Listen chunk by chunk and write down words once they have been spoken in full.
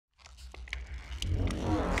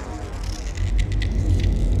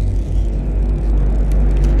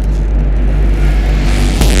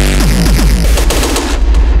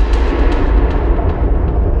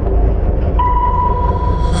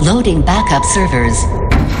Loading backup servers.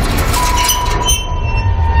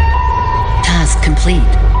 Task complete.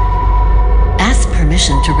 Ask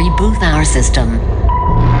permission to reboot our system.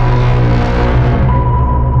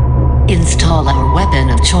 Install our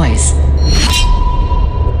weapon of choice.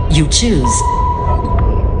 You choose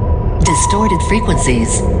distorted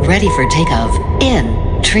frequencies, ready for takeoff.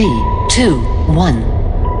 In 3, 2,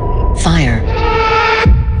 1. Fire.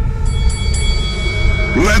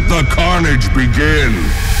 Let the carnage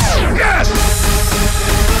begin! Yes!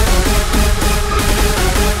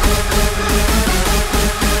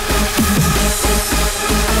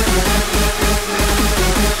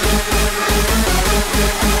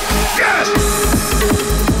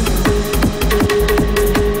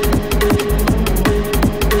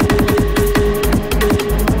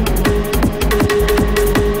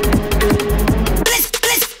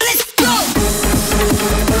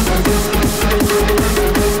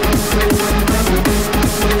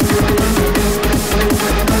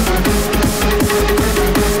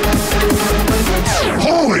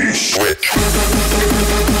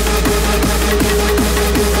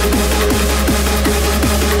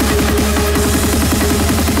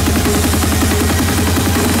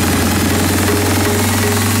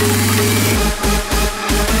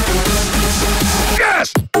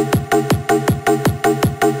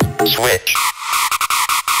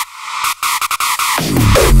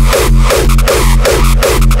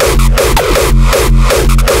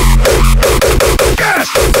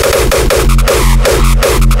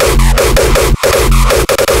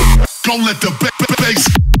 Don't let the bass.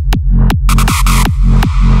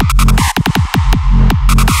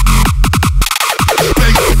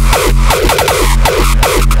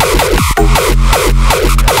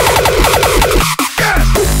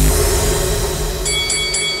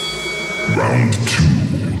 Round 2.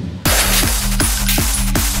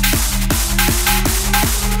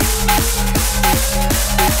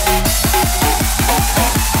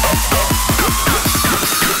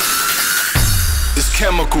 This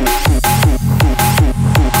chemical.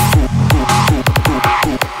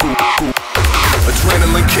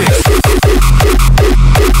 Adrenaline kicks.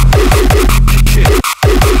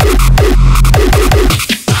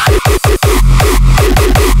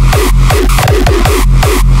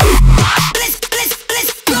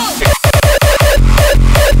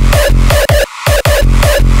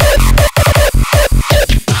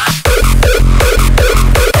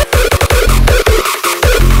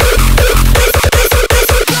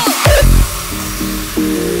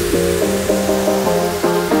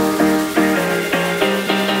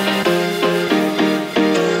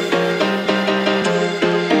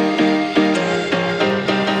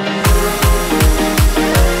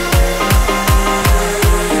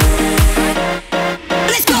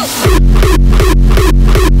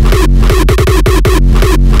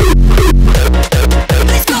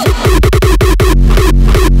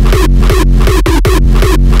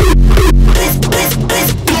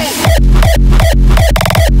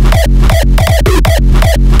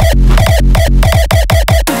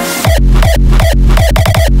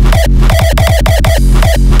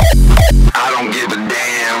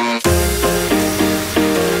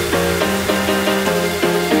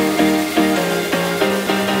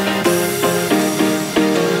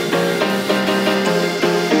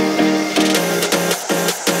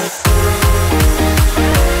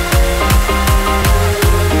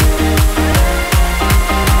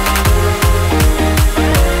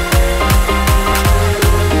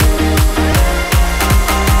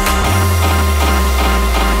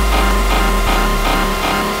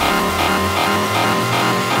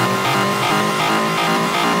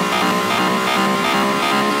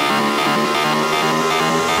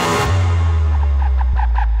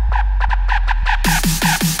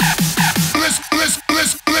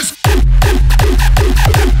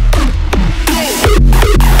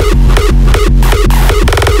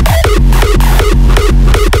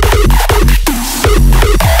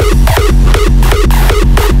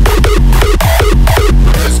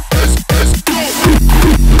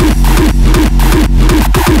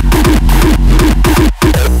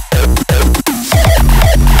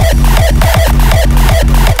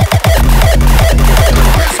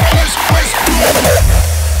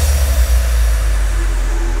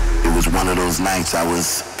 I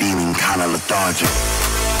was feeling kinda lethargic.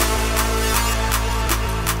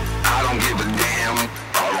 I don't give a damn.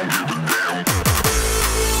 I don't give a damn.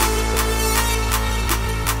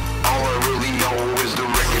 All I really know is the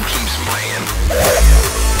record keeps playing.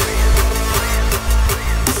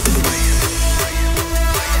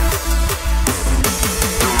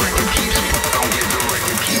 The record keeps me. Don't get the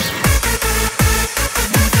record keeps me.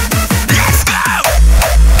 Let's go!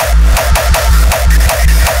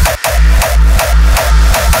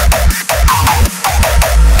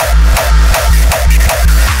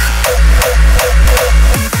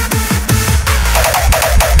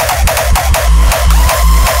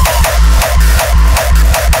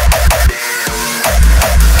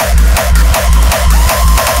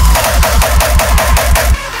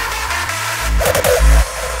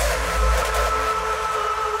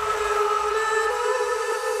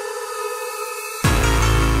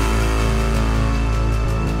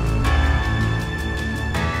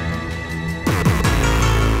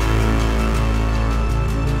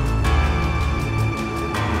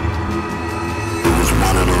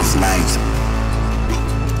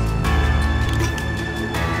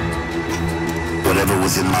 whatever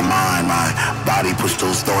was in my mind, my body pushed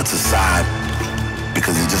those thoughts aside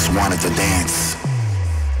because it just wanted to dance.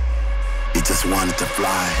 It just wanted to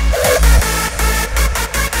fly.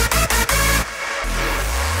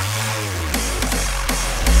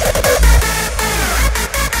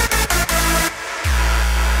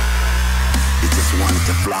 It just wanted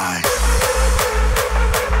to fly.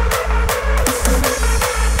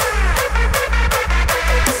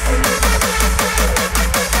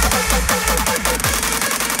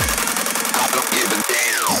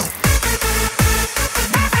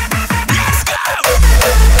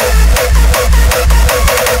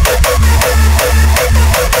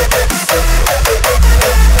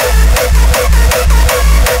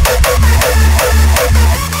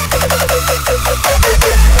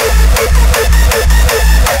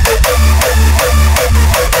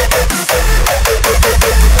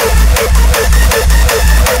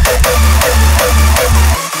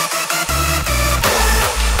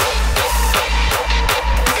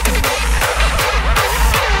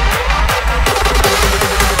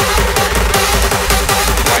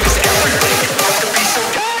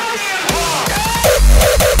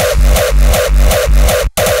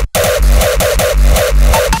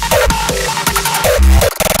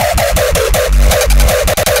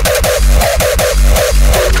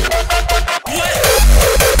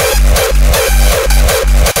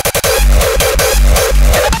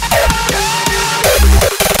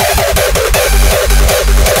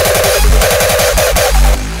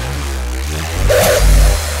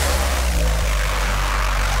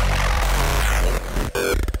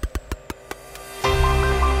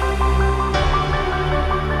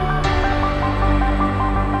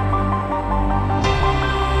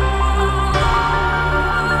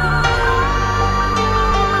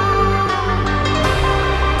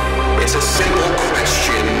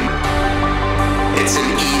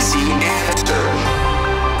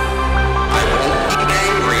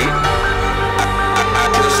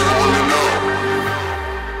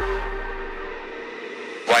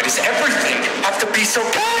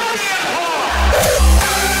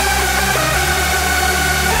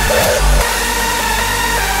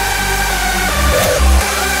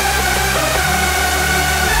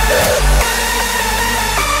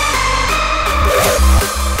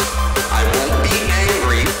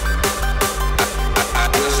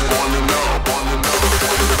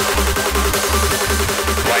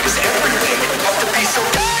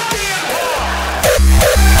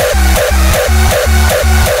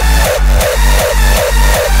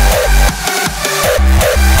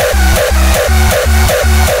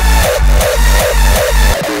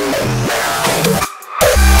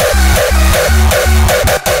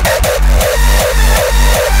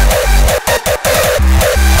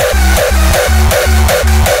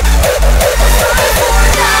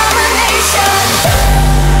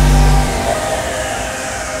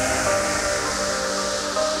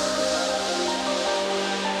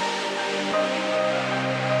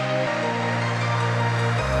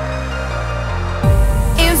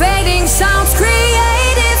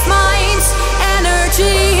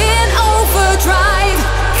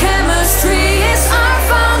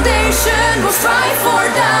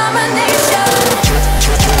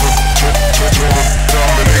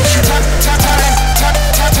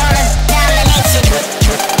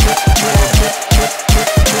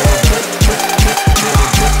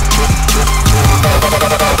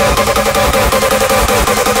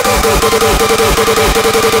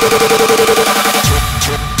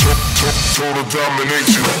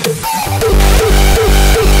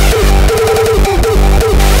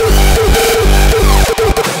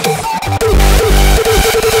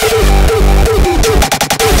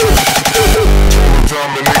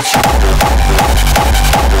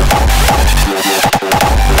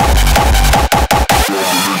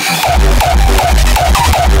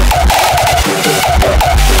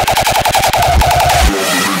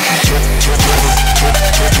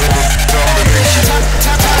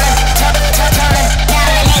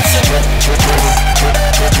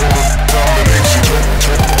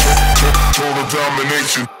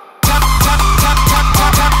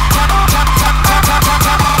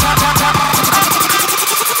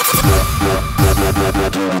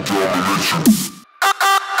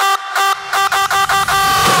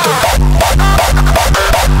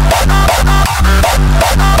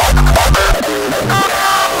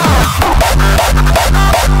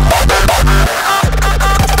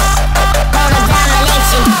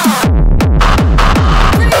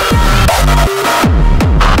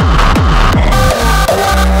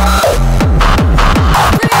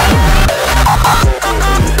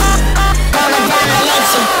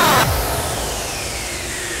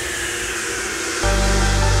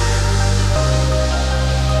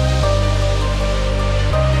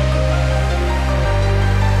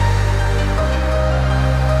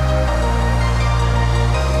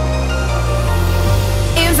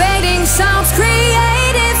 Making sounds,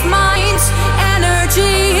 creative minds,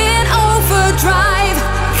 energy in overdrive.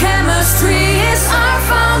 Chemistry is our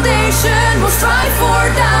foundation. We'll strive for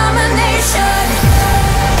domination.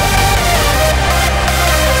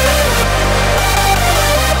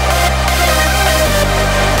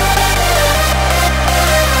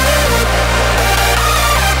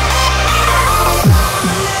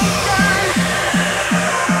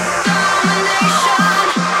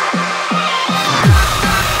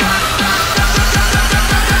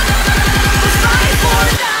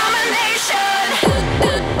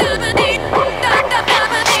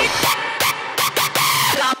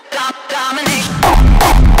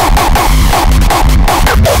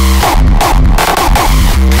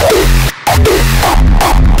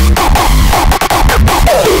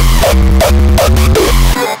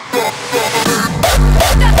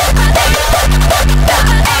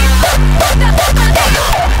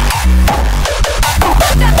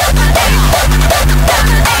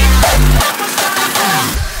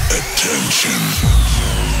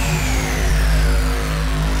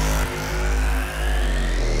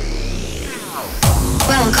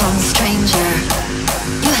 Welcome, stranger.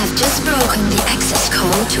 You have just broken the access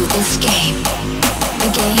code to this game. A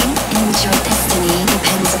game in which your destiny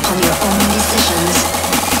depends upon your own decisions.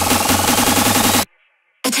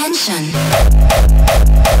 Attention.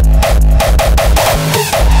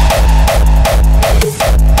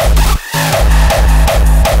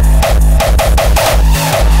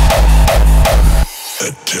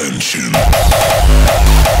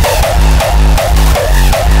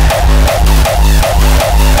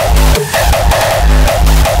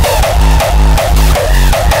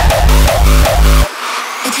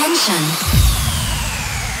 Attention.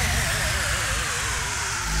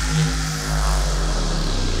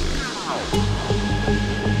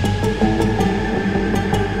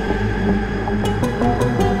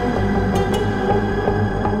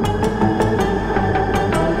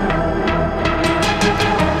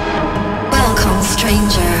 Welcome,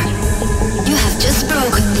 stranger. You have just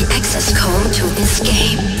broken the access code to this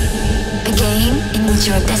game. A game in which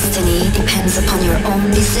your destiny depends upon your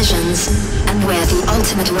own decisions, and where the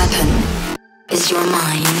ultimate weapon is your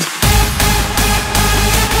mind.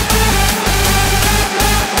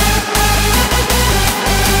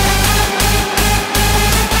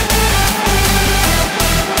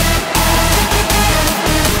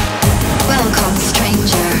 Welcome,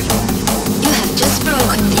 stranger. You have just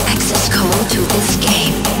broken the access code to this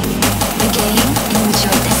game. A game in which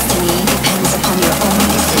your destiny depends upon your own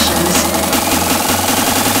decisions.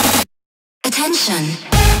 Attention.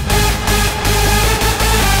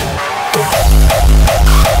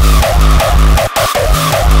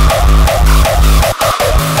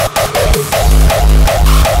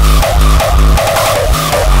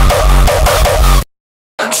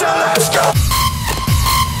 So let's go.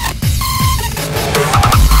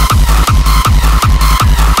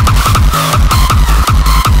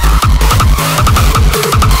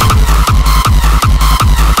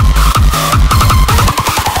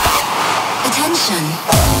 Attention.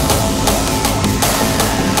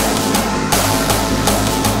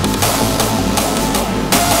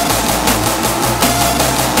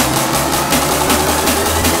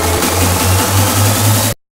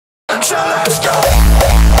 So let's go.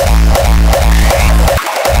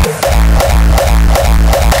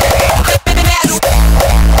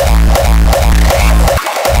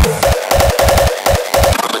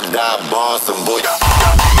 Boston boy.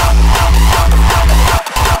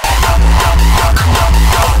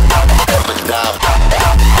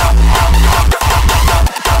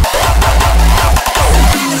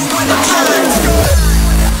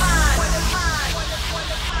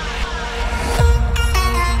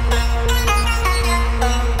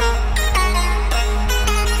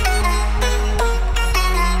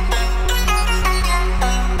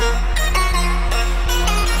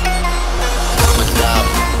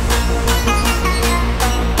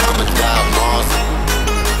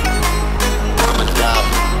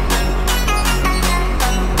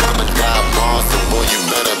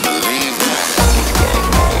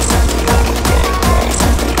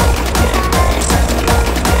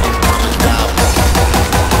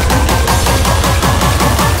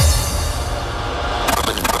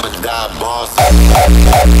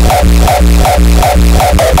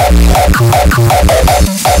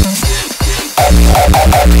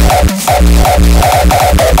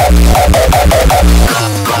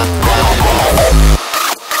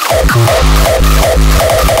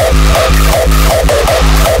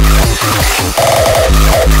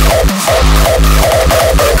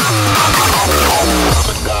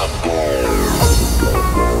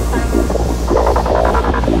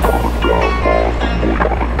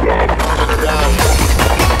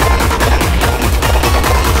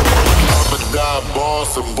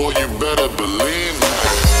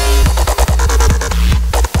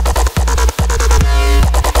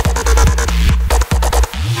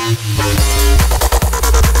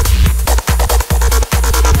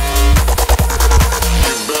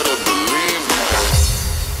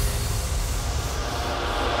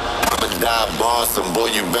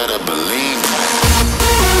 you better believe.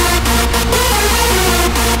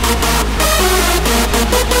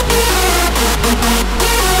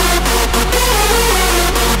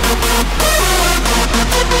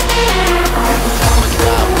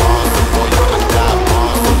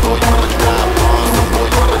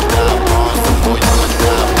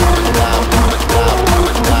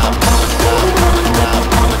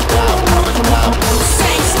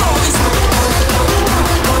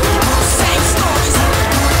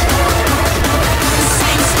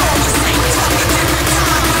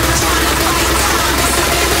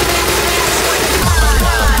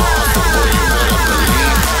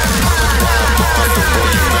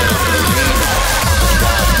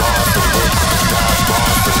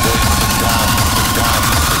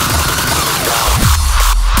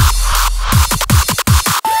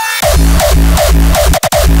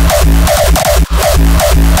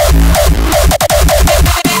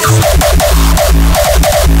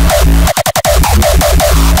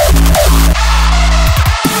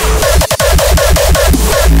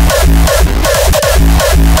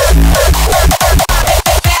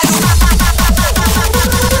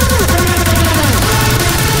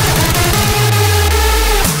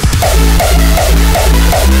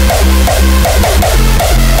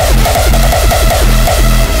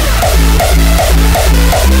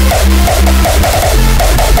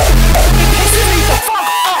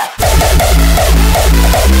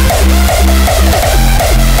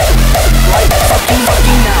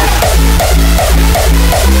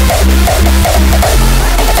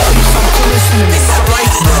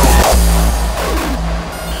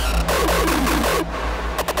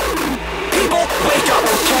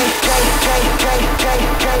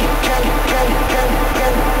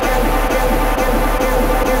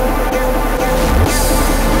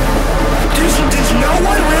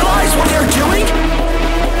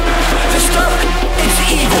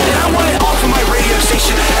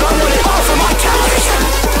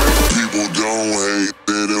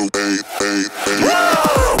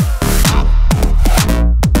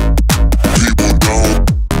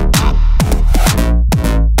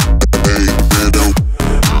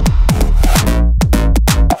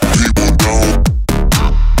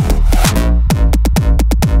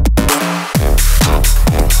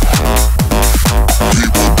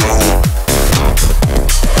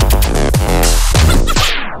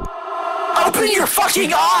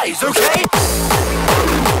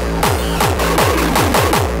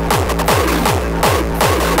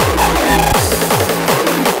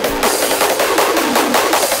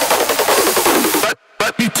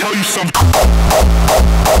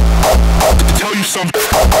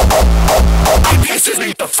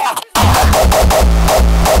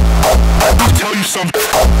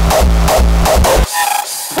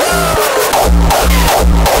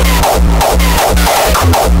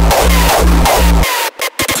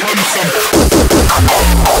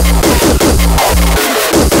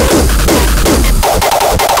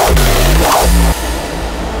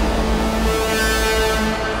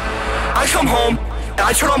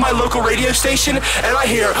 Station and I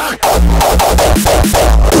hear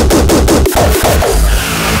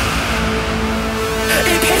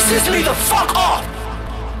it pisses me the fuck off.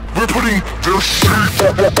 We're putting this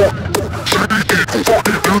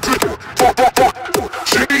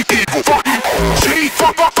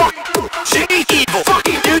shitty evil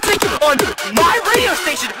fucking music on my radio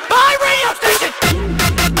station. My radio station.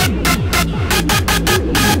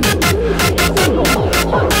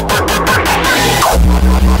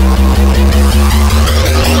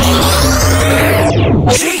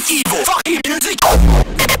 Evil fucking music.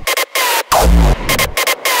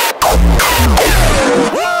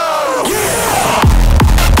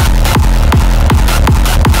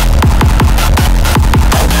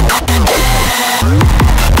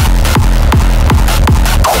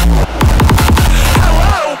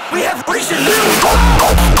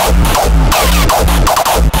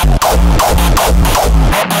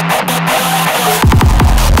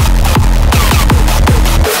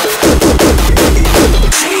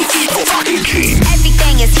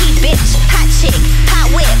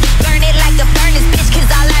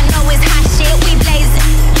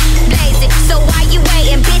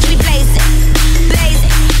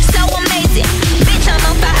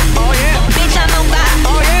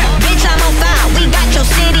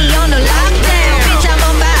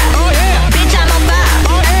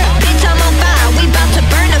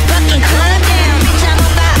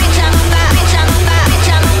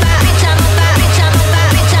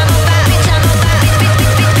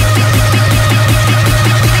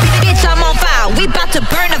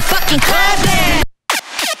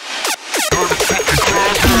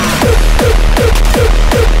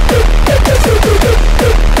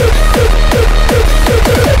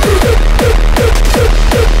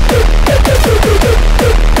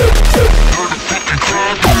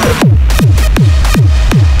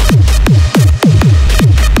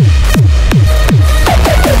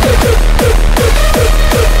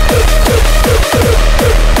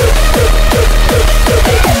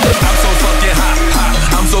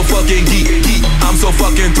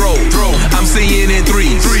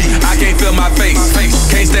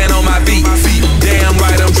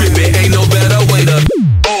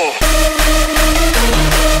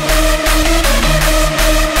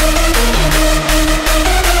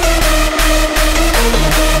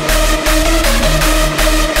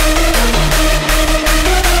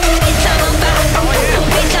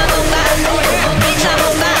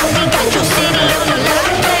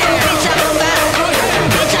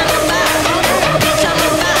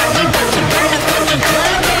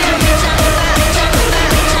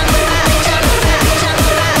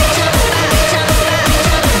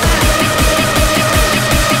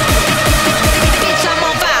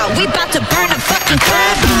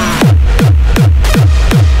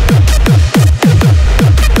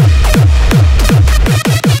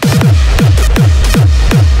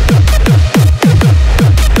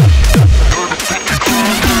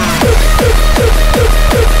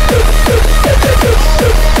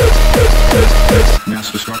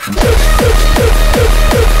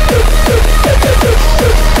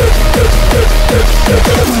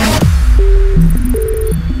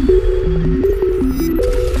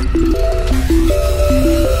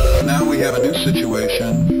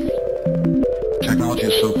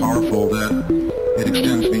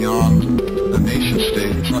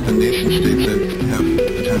 state, not the nation states that have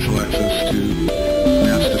potential access to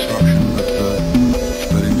mass destruction,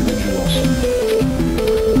 but individuals.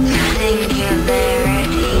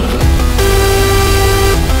 Singularity.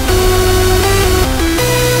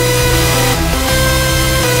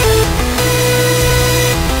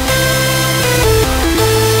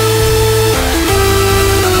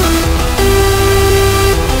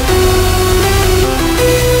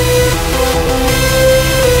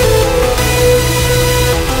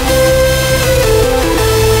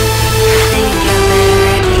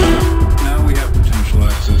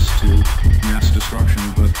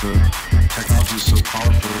 Technology is so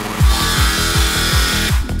powerful.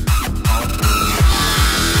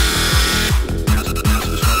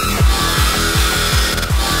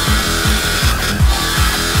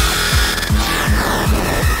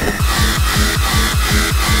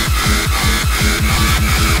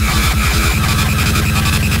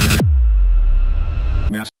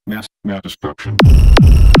 Mass destruction.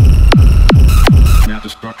 Mass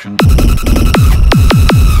destruction.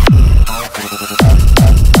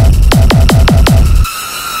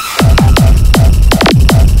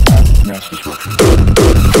 Mass destruction.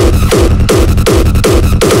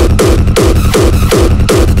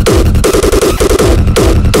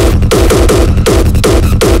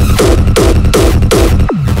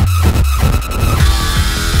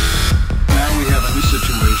 Now we have a new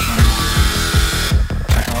situation.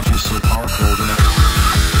 Technology is so powerful that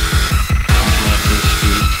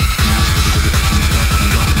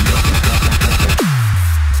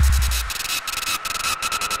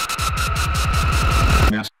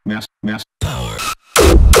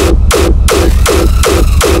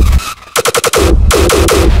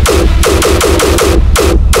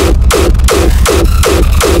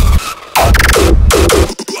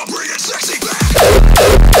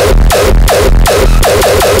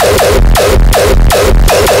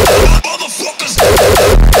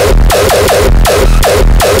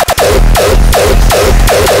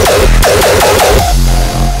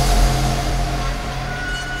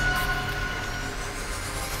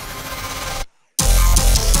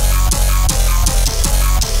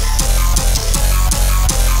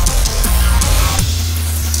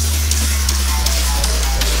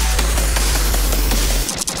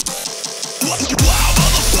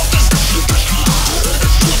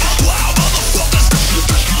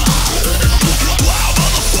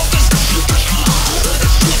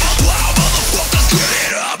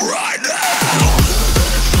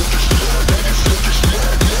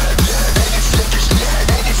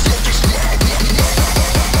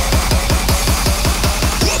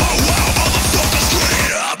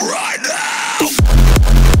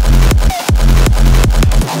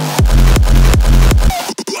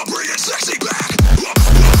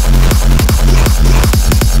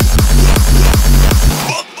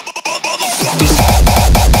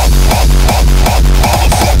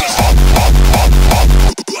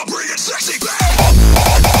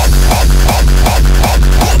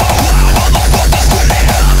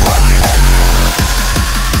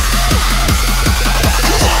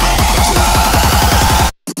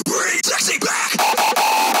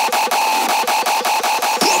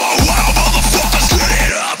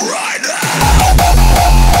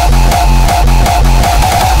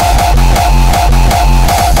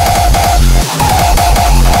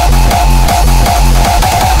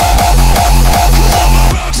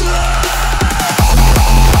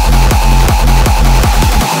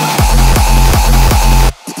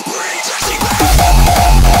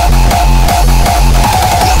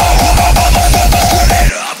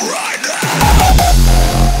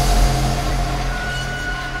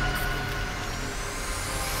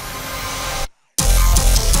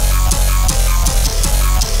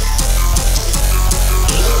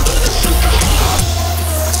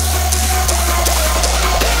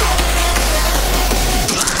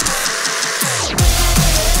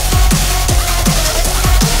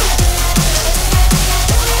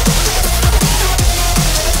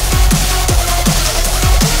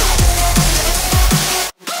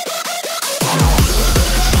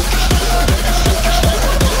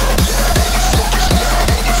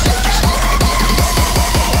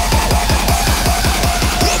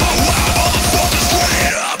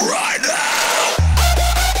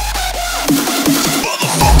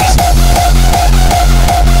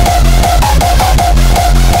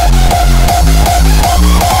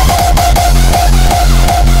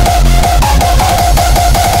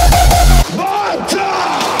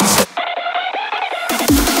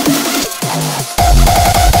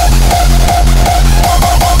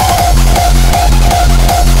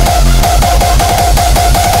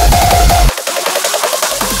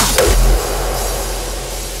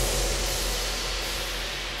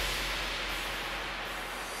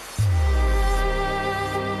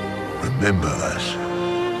Remember us.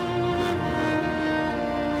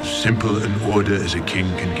 Simple an order as a king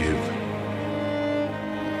can give.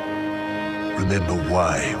 Remember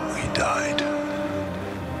why we died.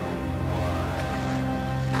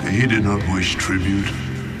 He did not wish tribute.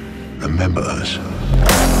 Remember us.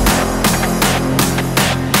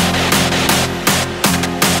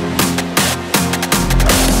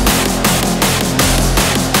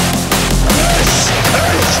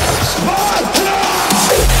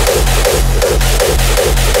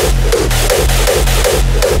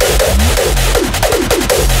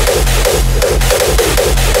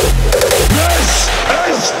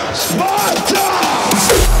 Sparta!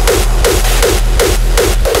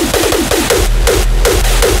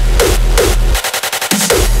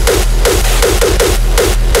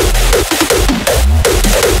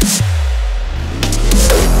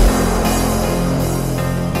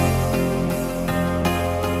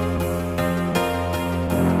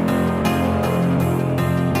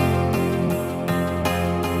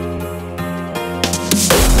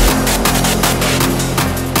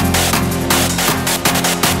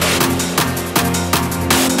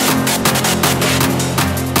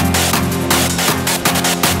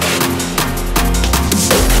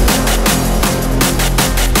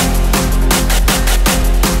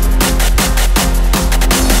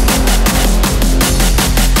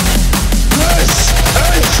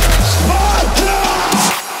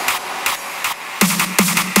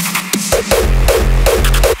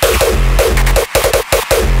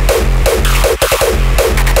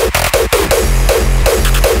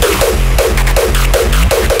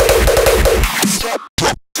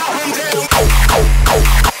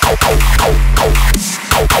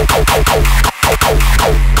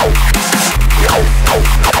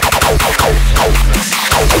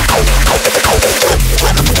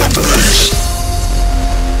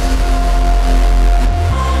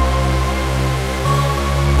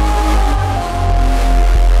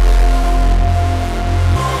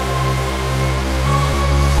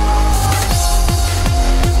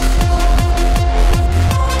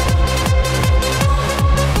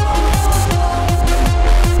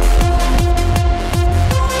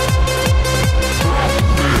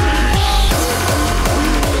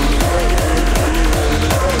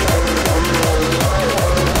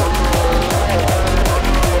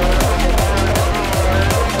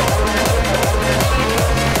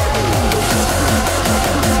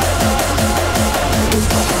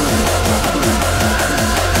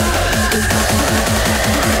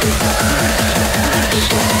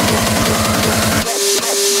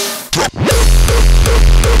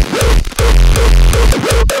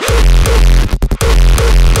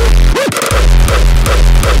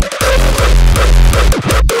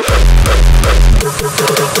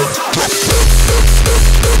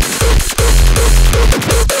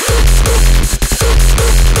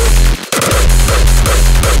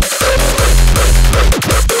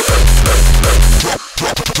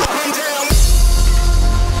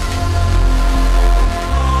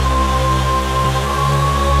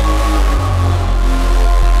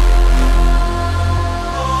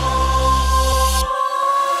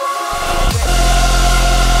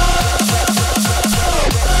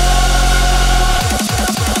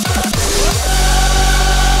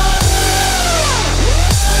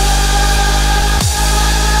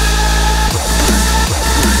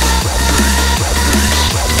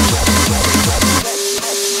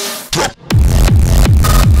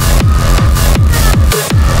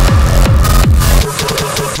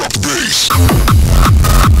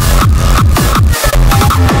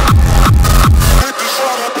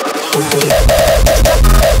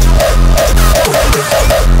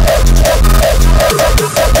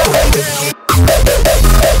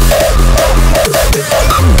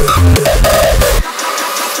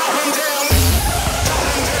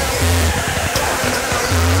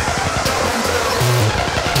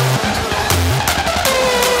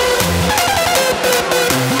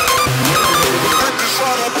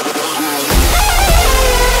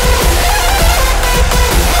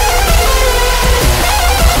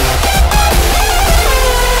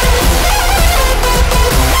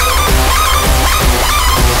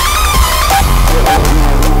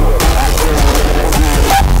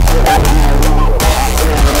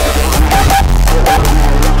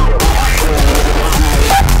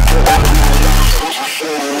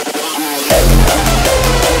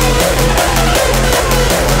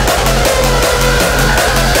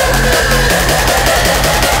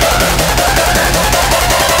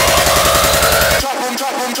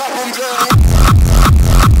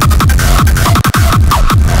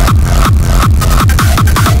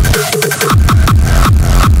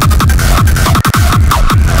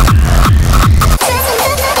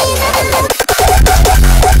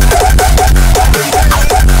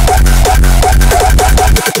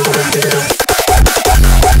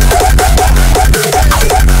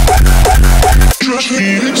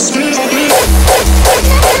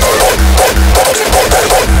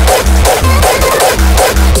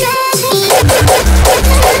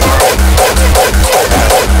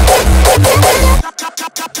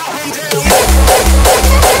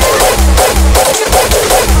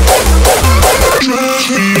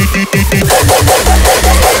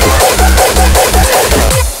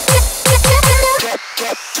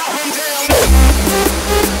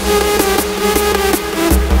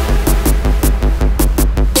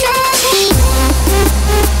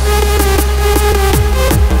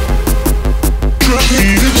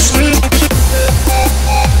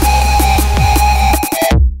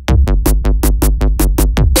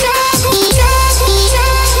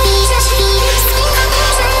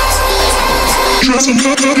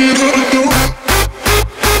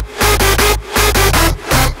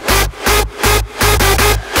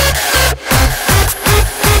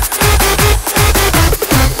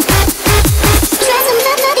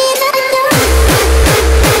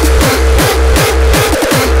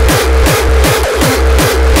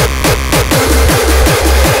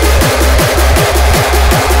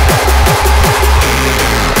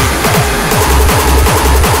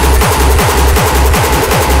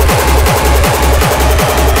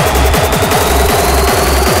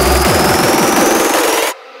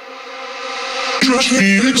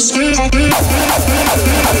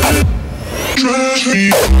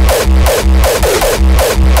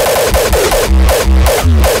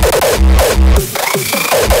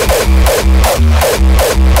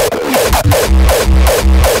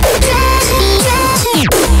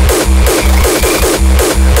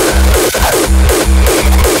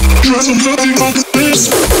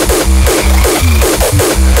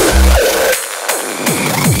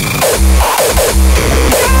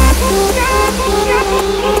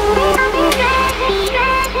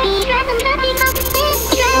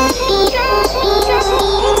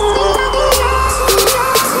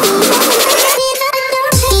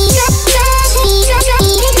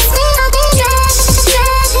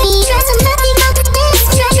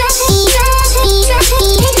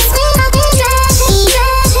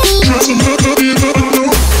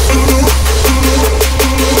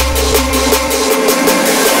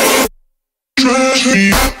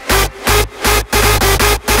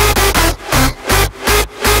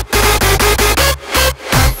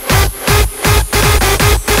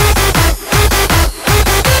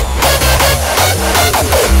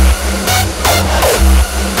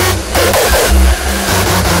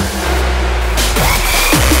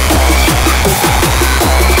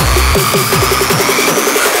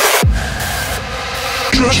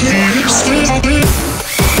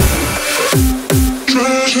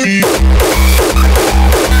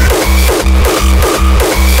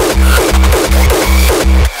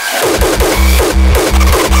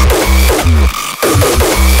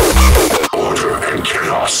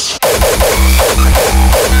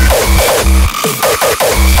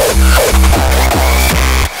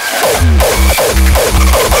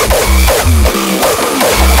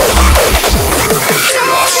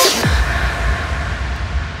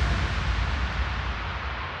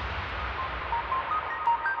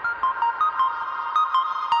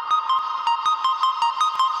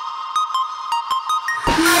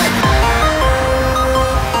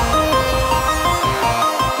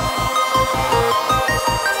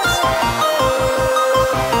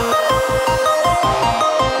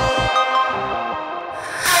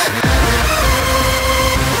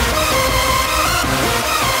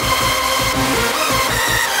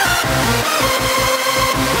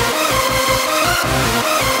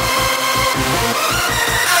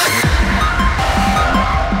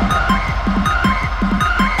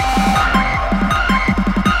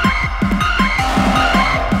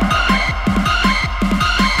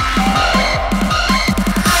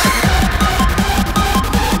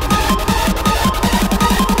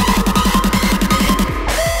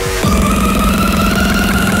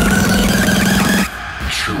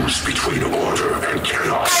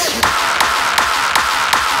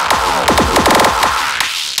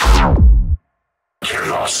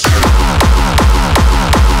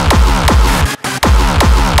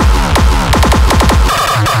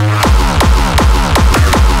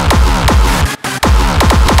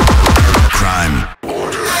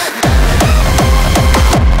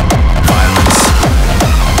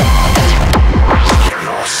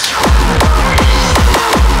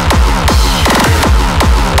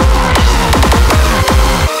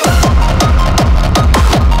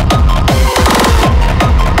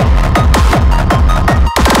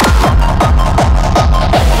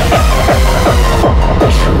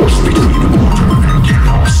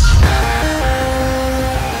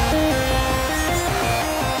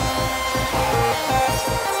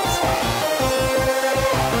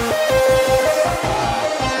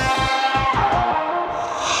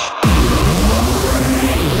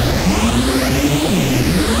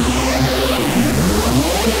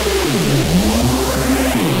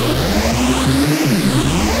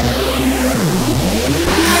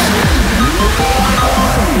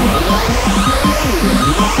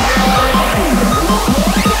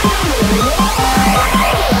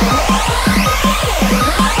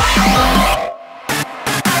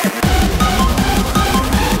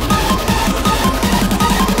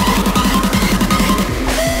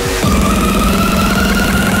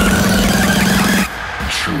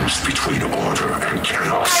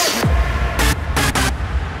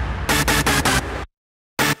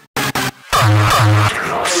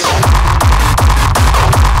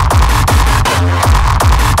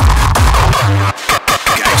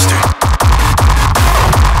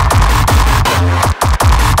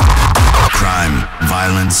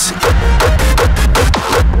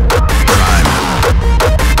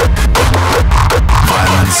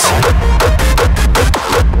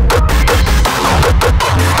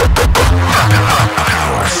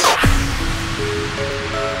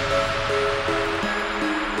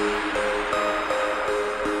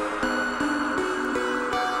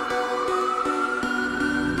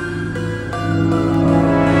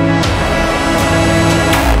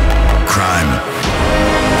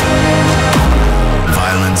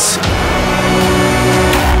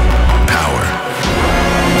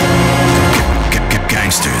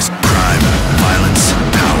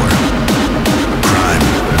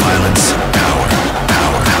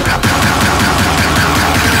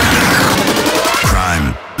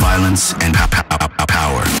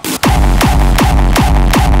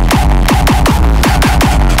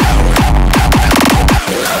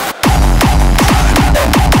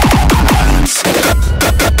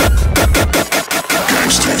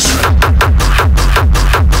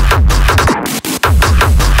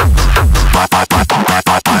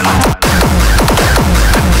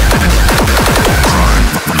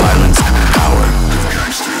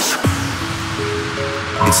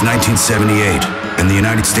 It's 1978, and the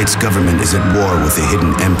United States government is at war with a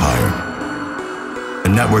hidden empire. A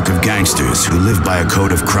network of gangsters who live by a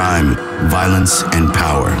code of crime, violence, and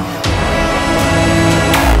power.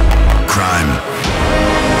 Crime.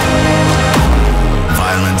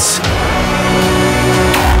 Violence.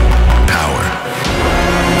 Power.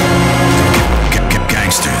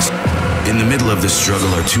 Gangsters. In the middle of this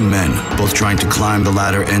struggle are two men, both trying to climb the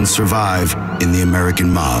ladder and survive in the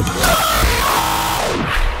American mob.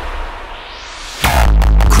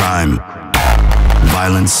 Crime,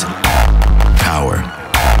 violence, power.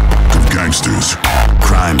 Of gangsters.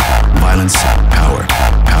 Crime, violence, power,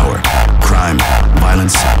 power. Crime,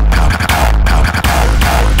 violence, power, power, power, power,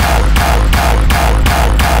 power, power, power, power, power, power,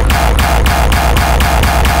 power, power, power, power.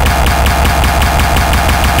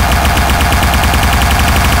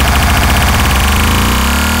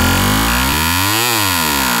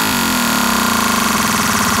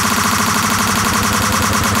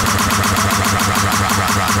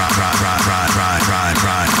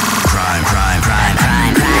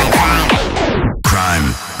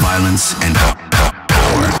 Violence and power.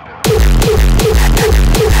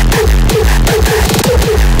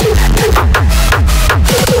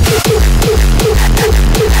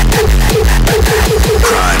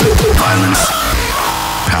 Crime, violence,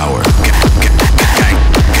 power.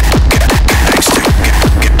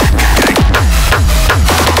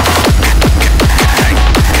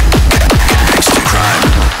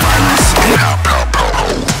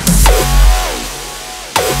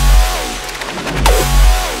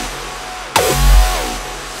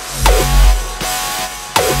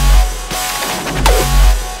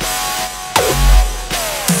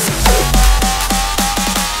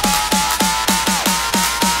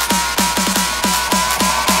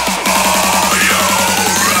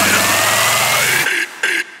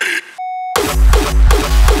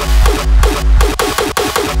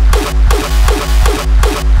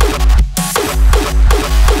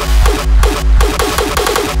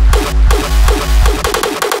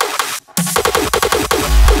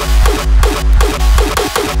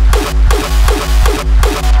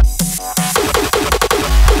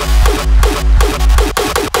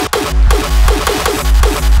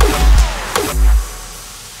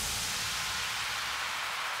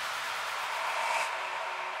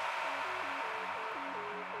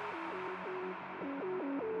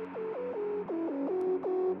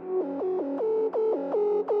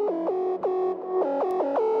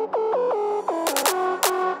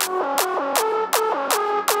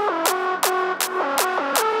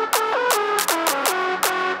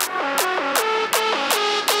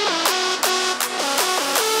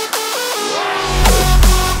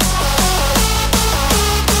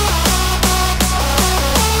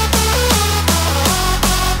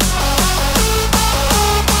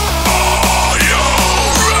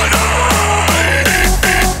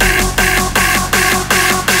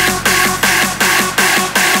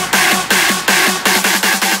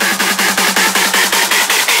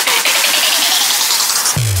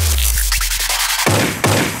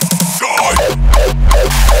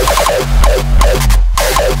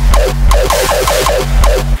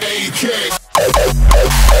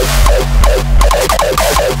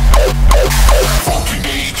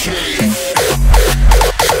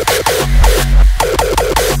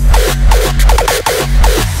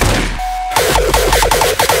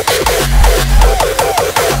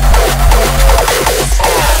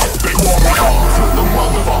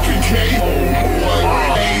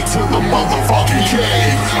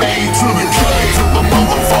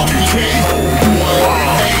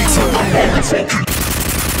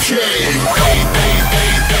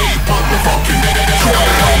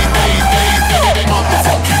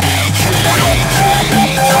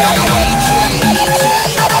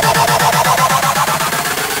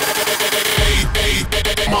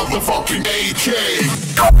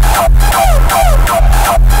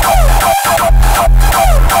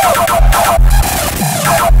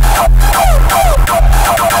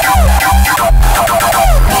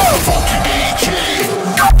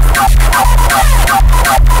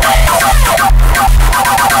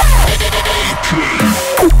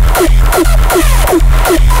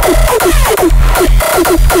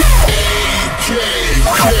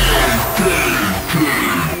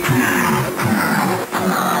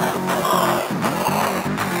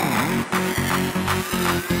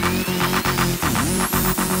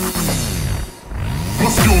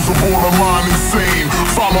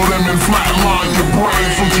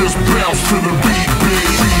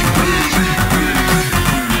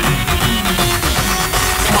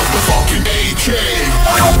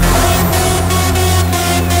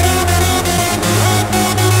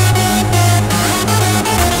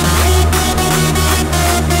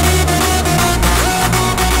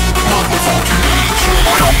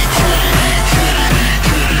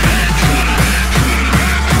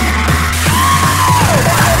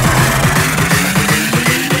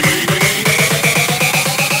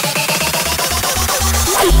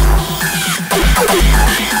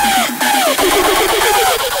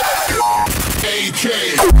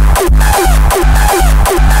 dead.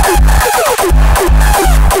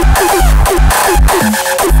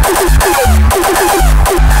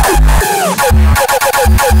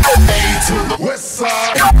 A to the west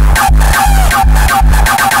side.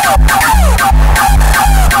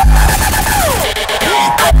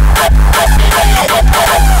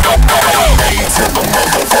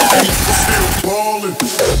 Still ballin'.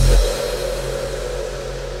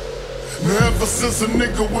 Now ever since a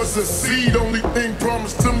nigga was a seed, only thing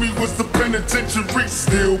promised to me was the penitentiary.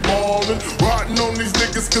 Still ballin', riding on these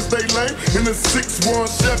niggas cause they lame. In a 6-1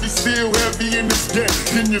 Chevy, still heavy in this game.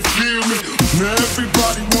 Can you feel me? Now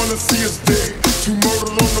everybody wanna see us dead. 2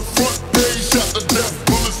 murdered on the front page, shot to death,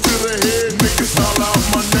 bullets to the head. Niggas holler out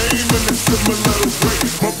my name in a similar way.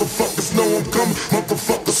 Motherfuckers know I'm coming,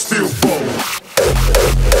 motherfuckers still ballin'.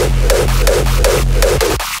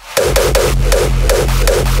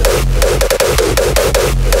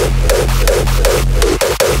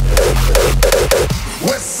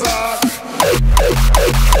 West side.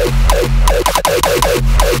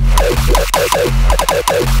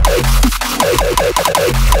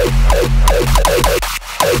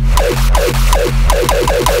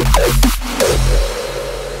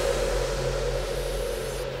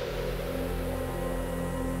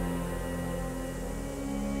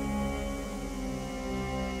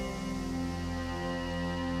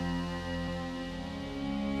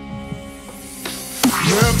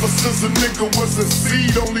 Ever since a nigga was a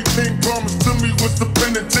seed, only thing promised to me was the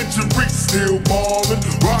penitentiary. Still ballin',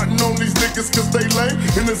 riding on these niggas cause they lame.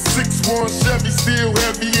 In a 6-1 Chevy, still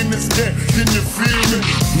heavy in this game. Can you feel me?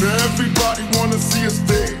 Now everybody wanna see us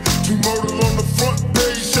dead. 2 murdered on the front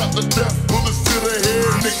page, shot to death, bullets to the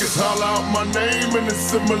head. Niggas holler out my name in a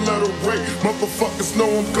similar way. Motherfuckers know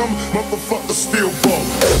I'm coming, motherfuckers still ballin'.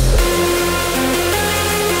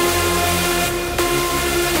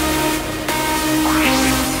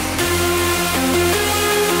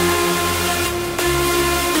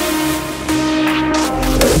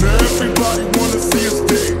 Everybody wanna see us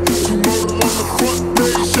dead. 2 murdered on the front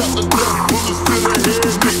page, shot to death, bullets to the head.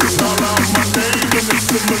 Niggas holler out my name in a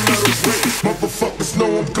similar way. Motherfuckers know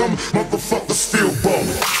I'm coming, motherfuckers still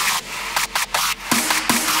ballin'.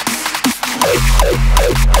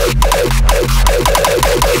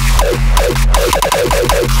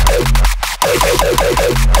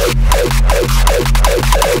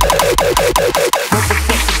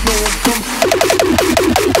 Motherfuckers know I'm coming.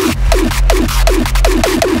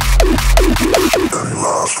 Any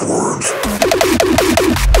last words?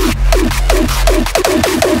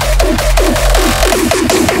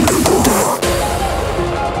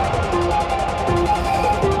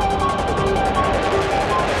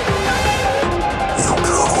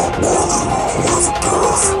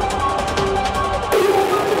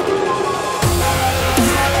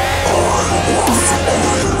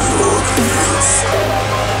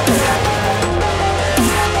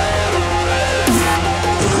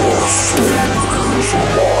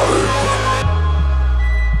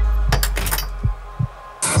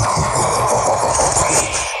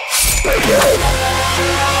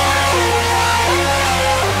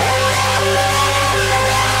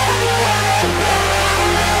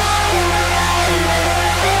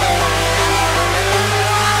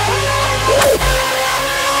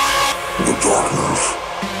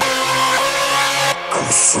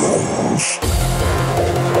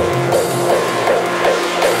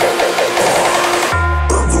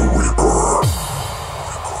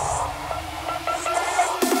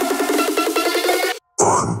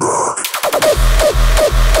 I'm back.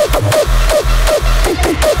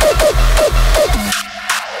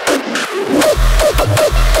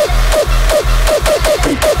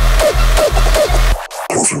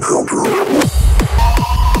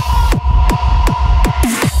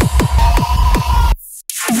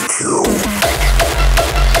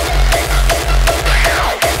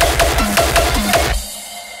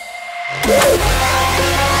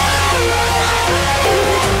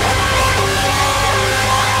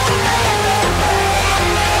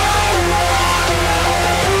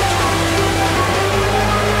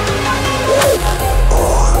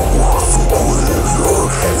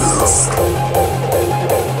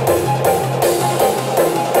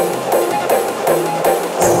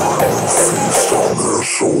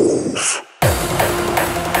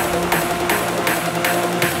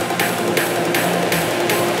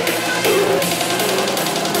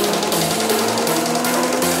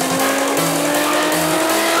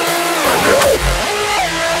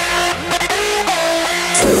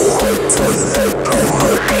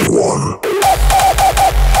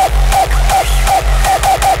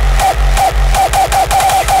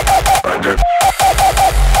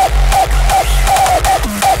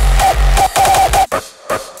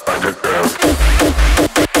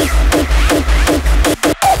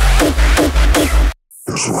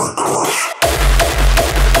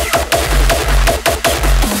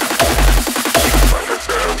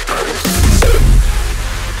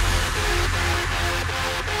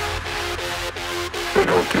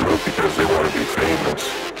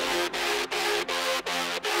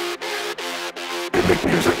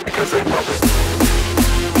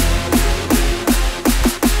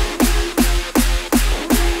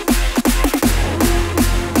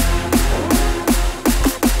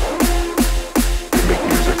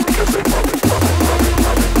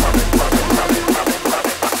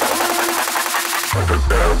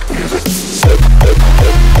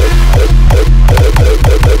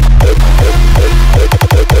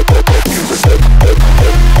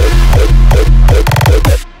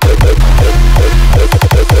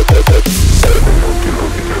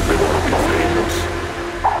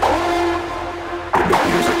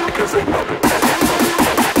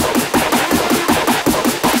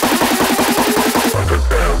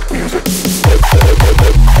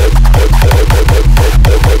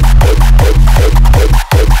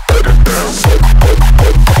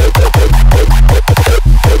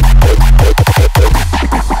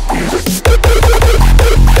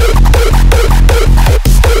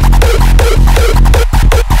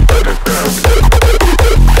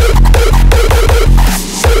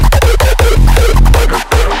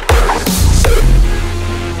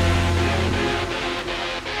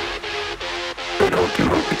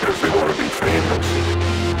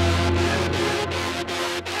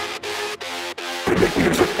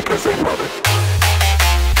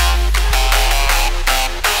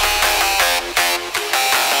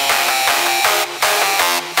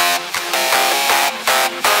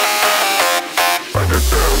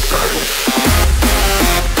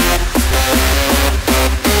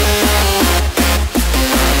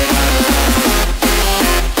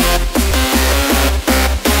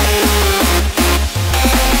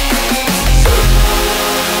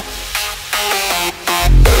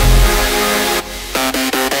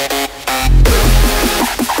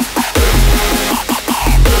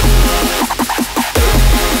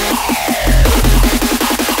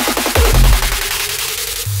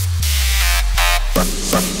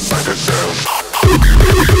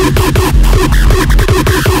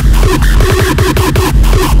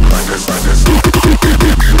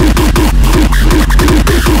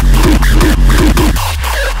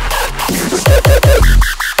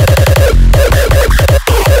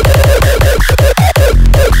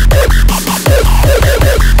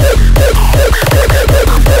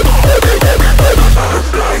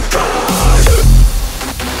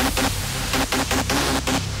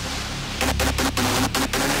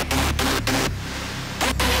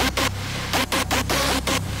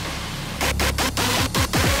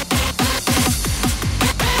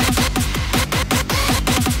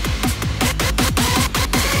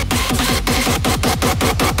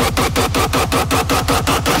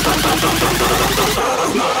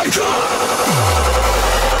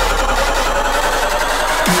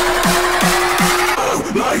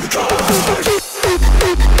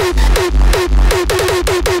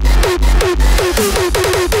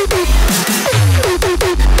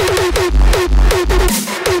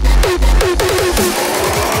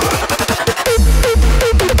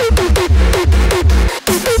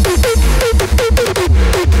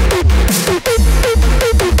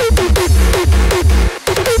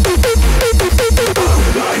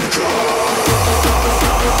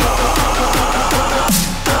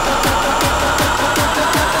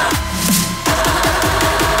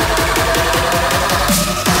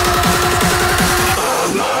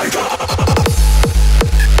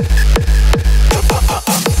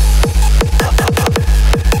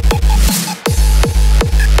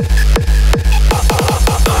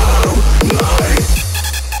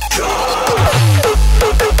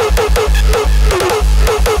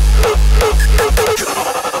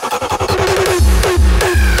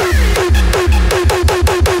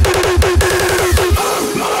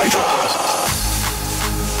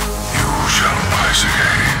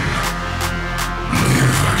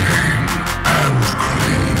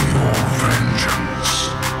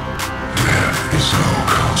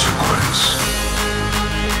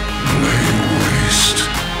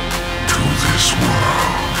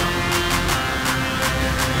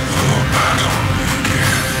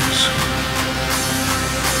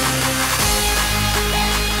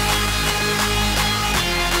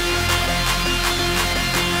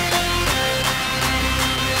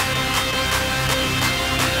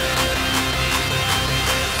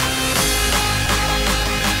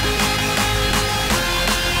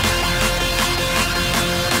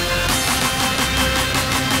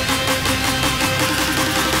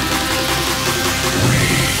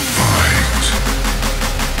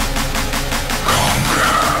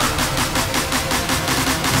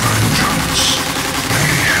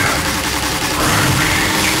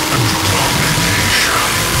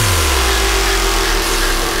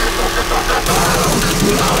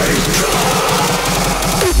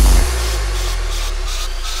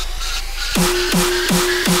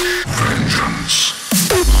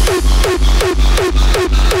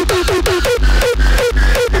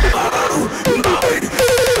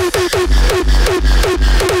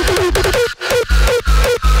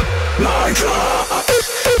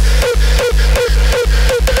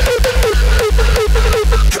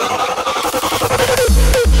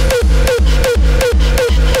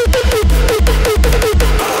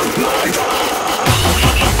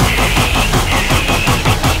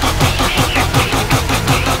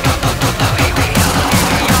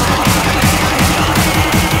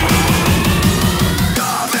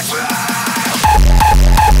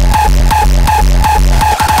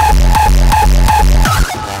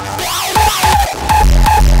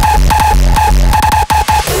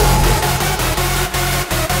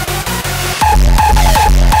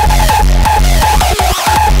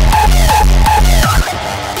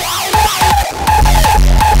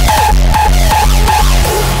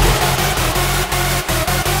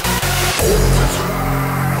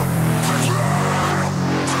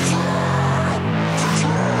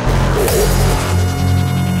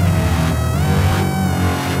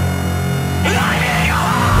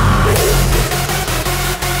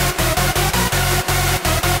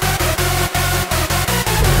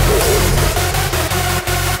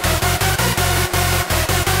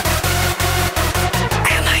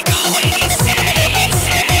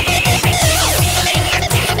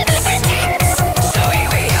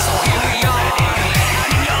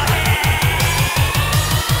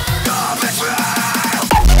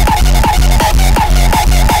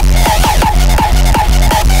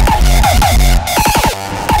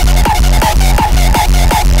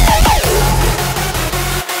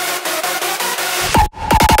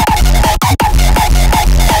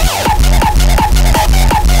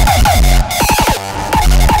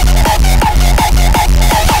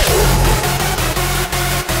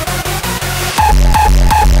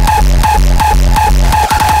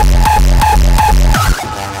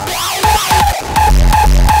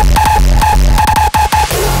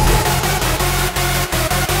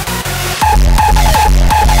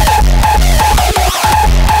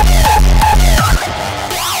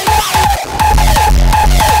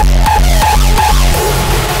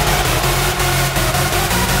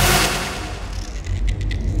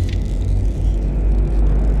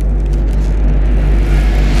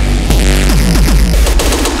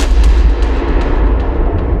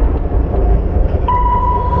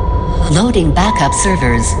 Loading backup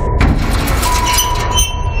servers.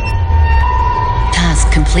 Task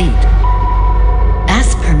complete.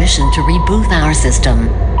 Ask permission to reboot our system.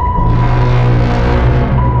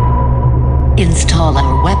 Install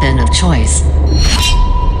our weapon of choice.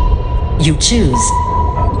 You choose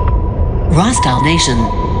Rawstyle Nation.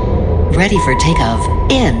 Ready for takeoff.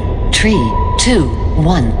 In 3, 2,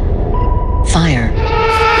 1. Fire.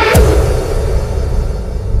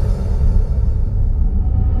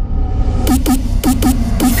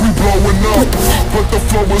 Blowing up, but the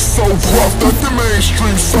flow is so rough that the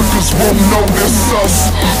mainstream suckers won't notice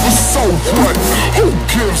us. We're so what? Who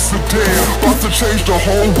gives a damn? About to change the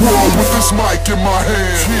whole world with this mic in my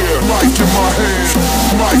hand. Yeah, mic in my hand,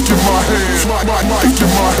 mic in my hand, mic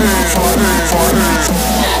in my hand.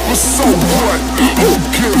 We're so what? Who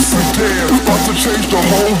gives a damn? About to change the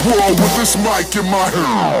whole world with this mic in my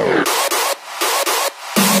hand.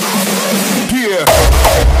 Yeah.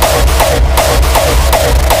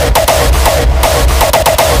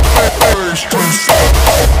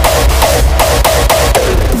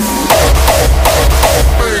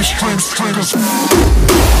 Mainstream stringers.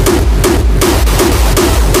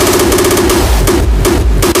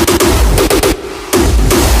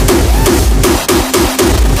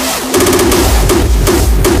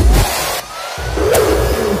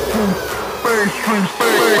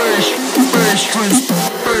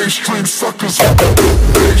 Mainstream suckers.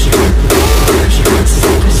 Mainstream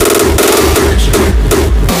suckers.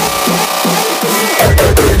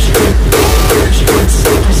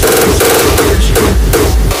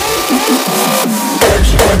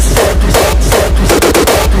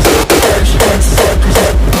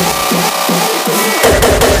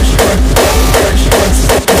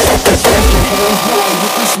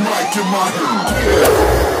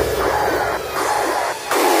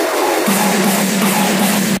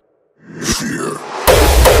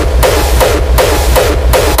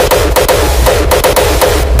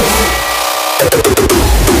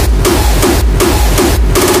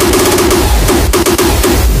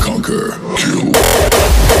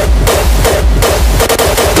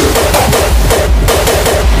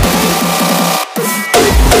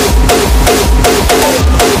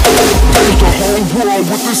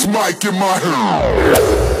 Mic in my hand.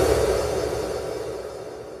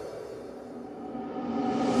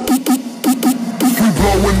 We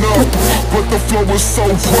blowing up, but the flow is so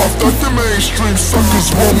rough that the mainstream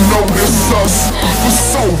suckers won't notice us. We're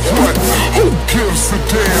so what? Who gives a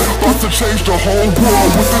damn? About to change the whole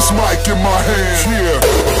world with this mic in my hand. Yeah.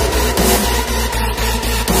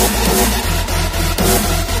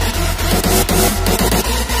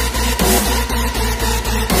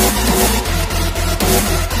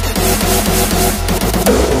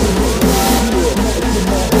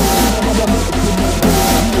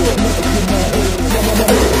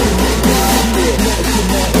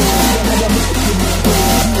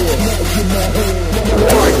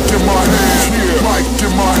 Mic in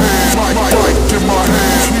my hand, mic in my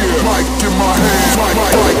hand, mic in my hand, mic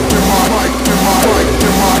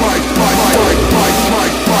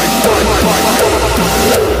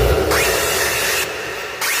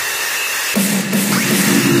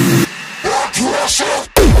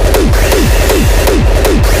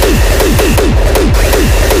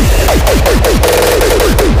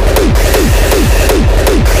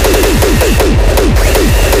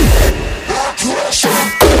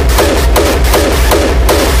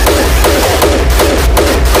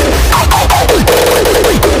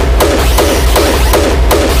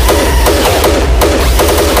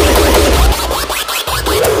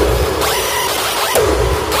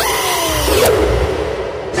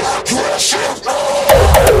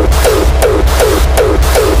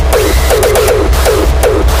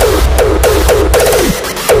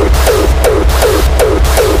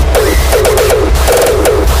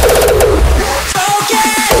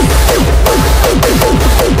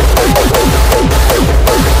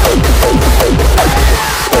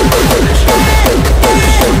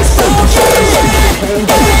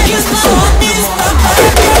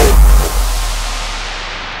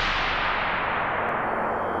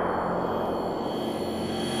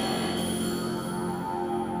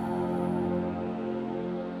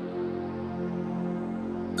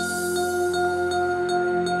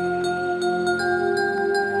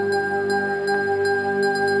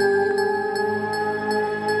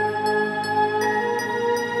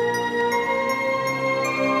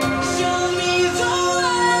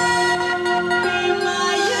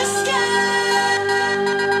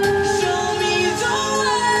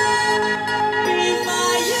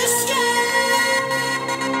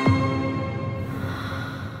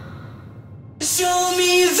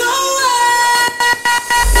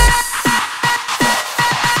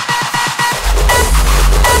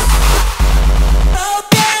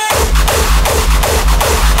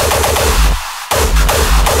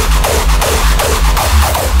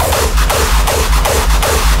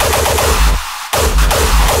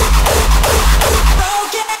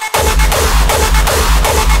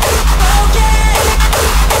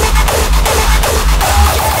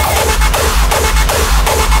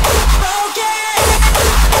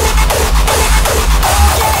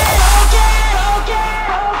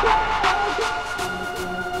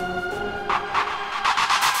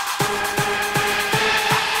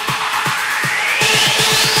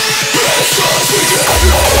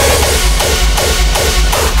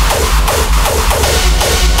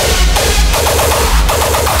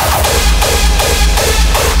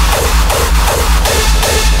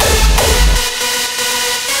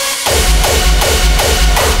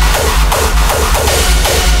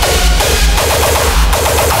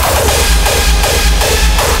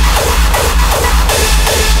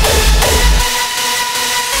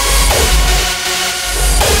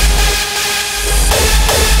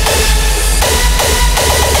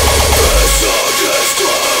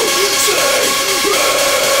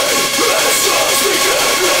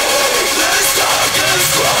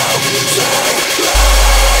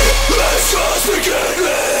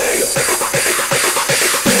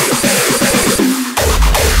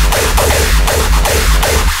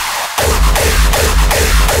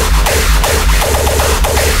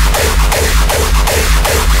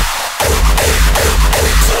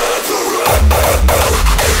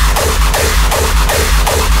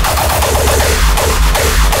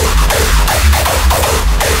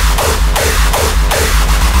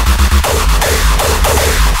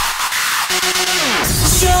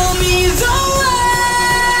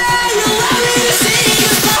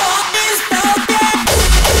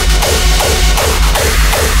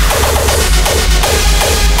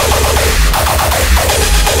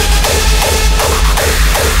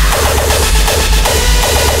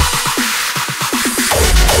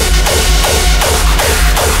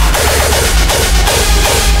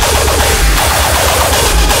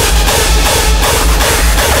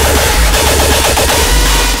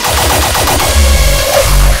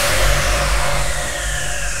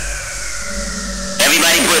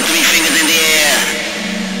put three fingers in the air.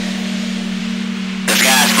 The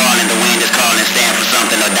sky's falling, the wind is calling, stand for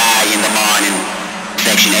something or die in the morning.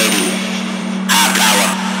 Section 80, high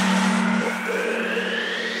power.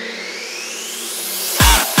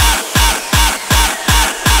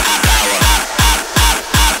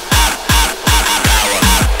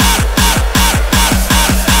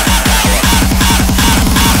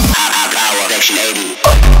 Section 80.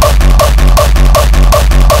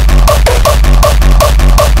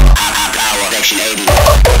 Power. Section 80.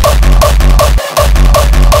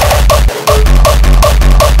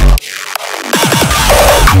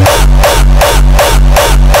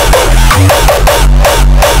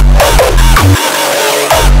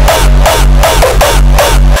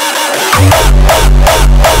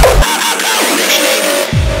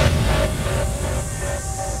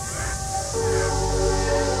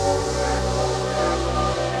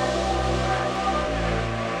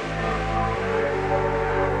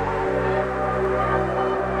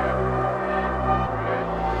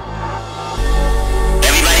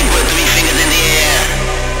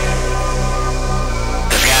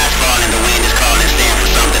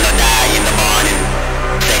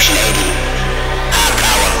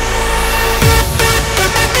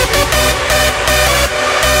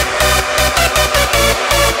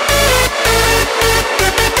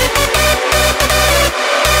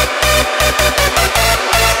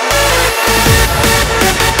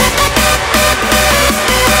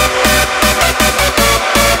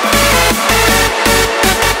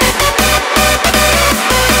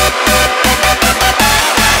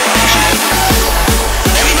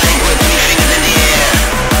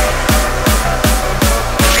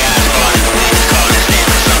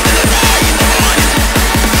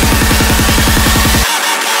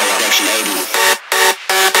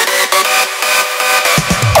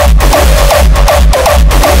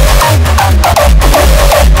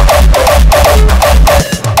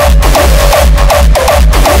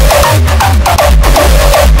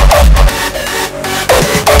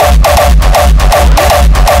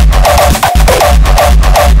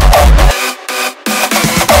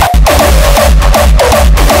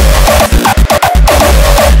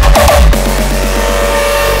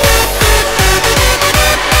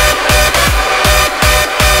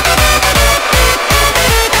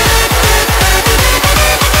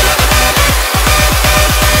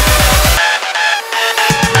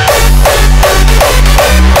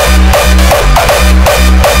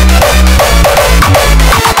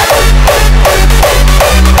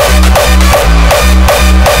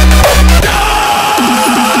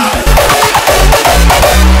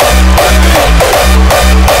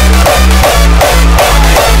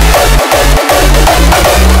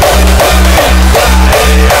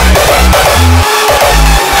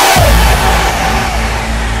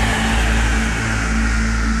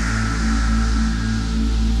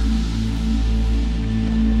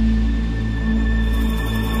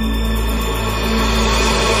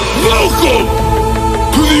 Welcome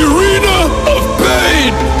to the arena of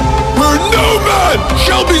pain, where no man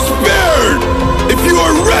shall be spared. If you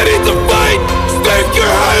are ready to fight, stick your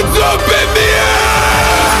hands up in the air!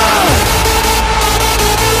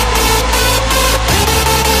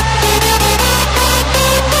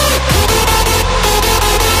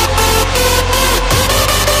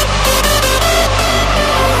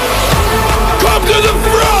 Come to the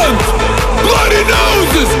front! Bloody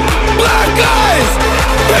noses! Black eyes!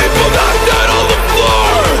 People knocked out on the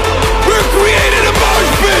floor! We're creating a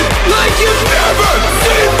mosh pit like you've never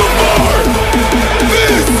seen before!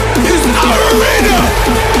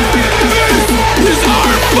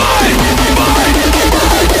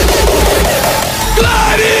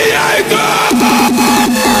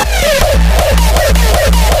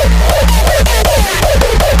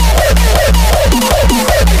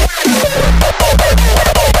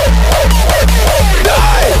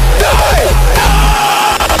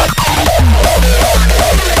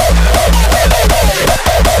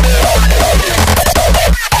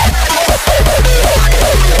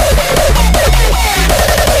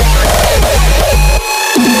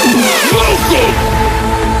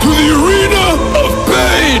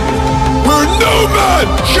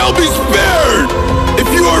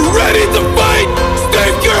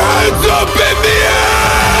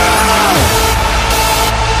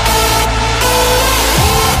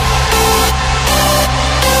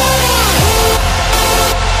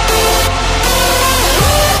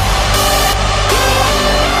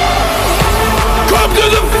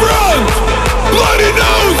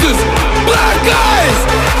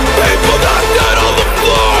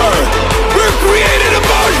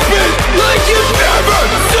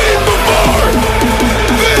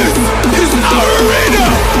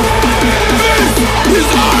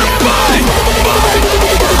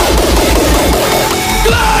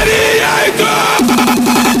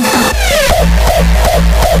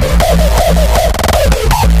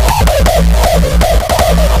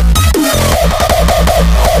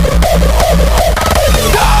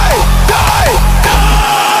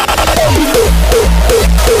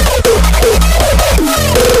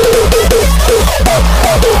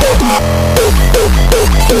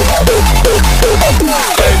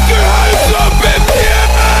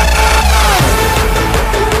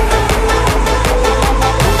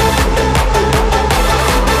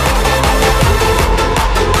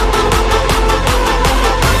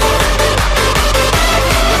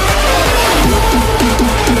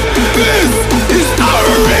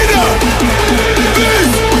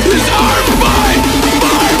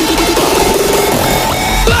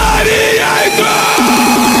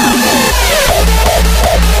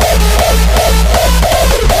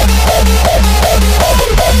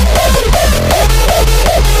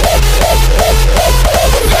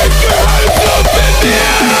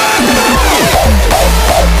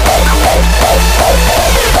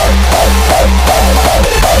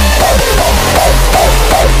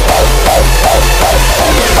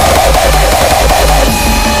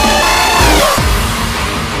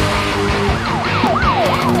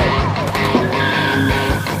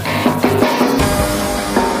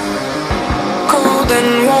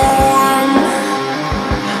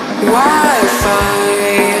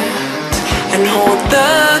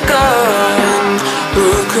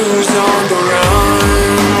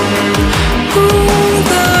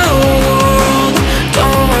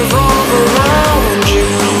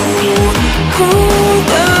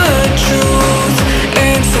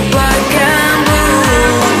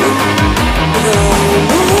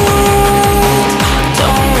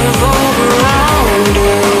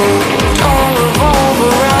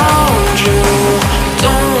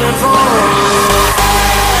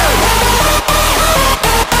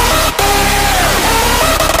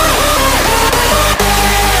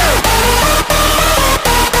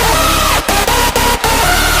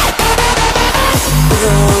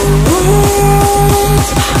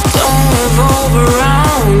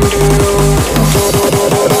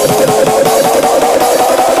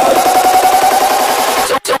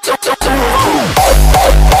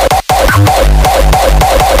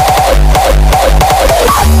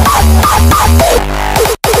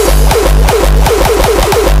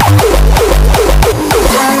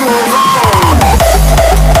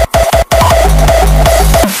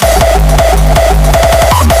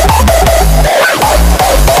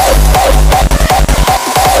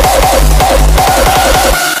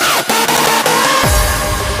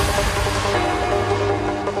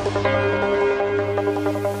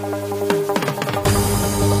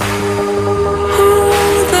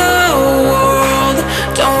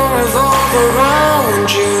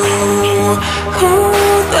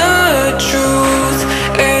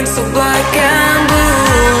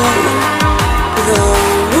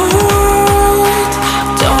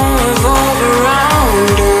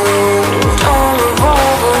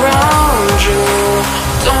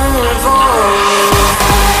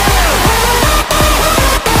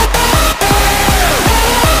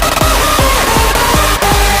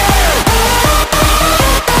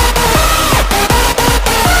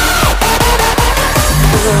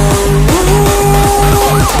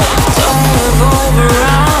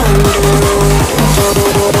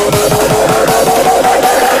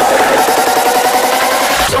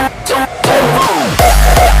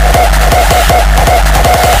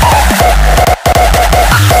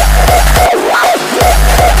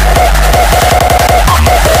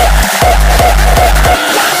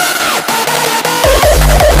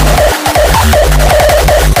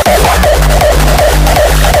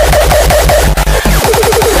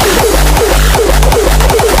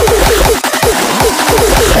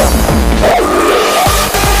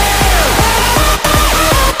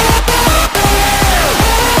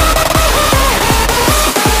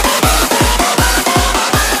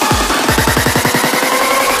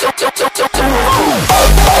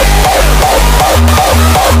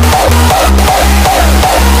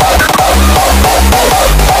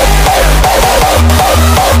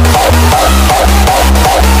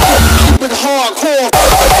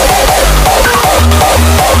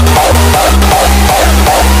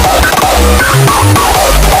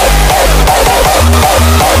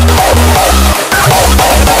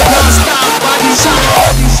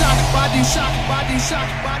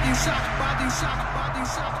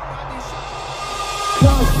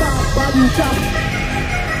 body shot.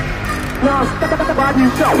 Non-stop body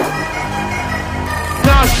shot.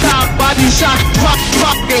 Non-stop body shot.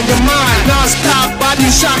 Drop in your mind. Non-stop body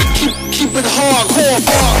shot. Keep it hardcore.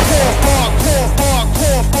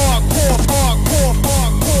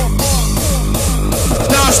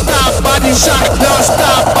 Non-stop body shot.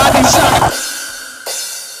 Non-stop body shot.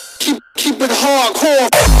 Keep it hardcore.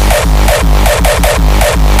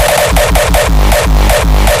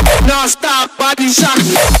 Non-stop body shot.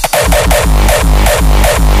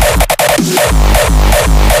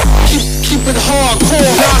 Keep it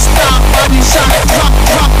hardcore. Non-stop body shot. Drop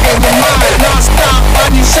in your mind. Non-stop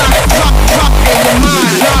body shot. Drop in your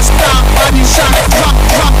mind. Non-stop body shot.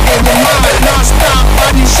 Drop in your mind. Non-stop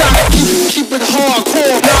body shot. Keep it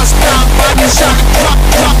hardcore. Non-stop body shot.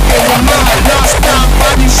 Drop in your mind. Non-stop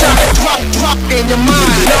body shot. Drop in your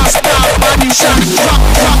mind. Non-stop body shot.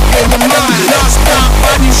 Drop in your mind. Non-stop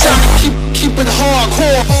body shot. Keep it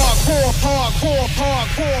hardcore.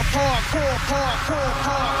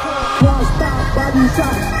 Non-stop body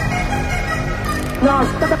shot.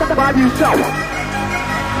 Non-stop body shot.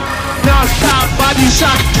 Non-stop body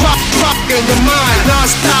shot. Drop in your mind.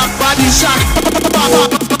 Non-stop body shot.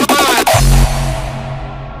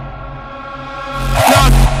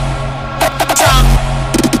 Non-stop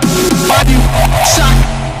body shot.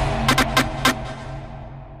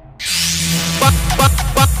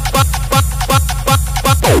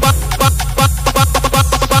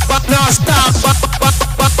 Non-stop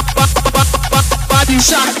body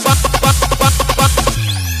shot.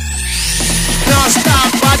 Non-stop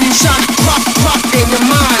body shot. Drop in your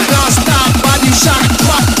mind. Non-stop body shot.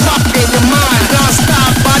 Drop in your mind.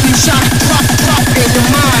 Non-stop body shot. Drop in your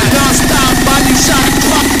mind. Non-stop body shot.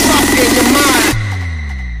 Drop in your mind.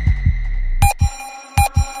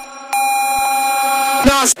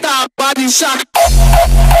 Non-stop body shot.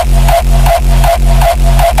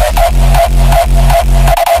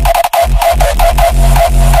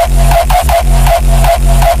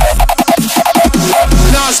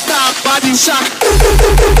 Non-stop body shot.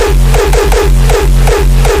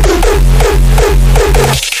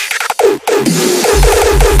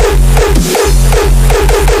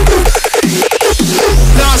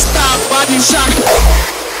 Non-stop body shot.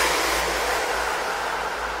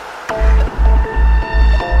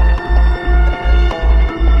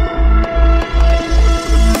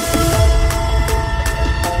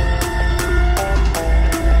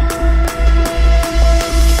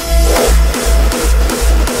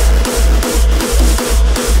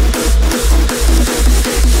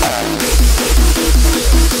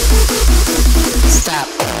 Stop,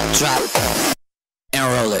 drop, and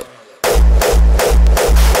roll it.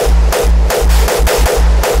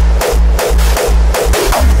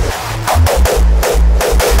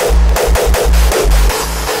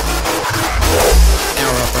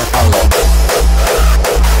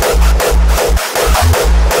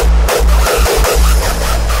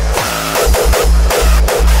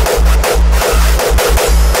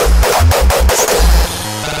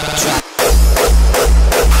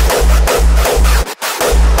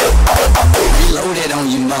 Reloaded on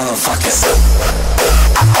you motherfuckers.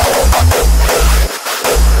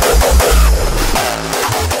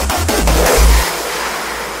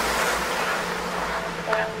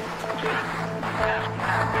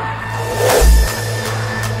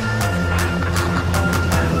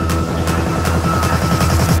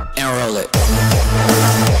 And roll it.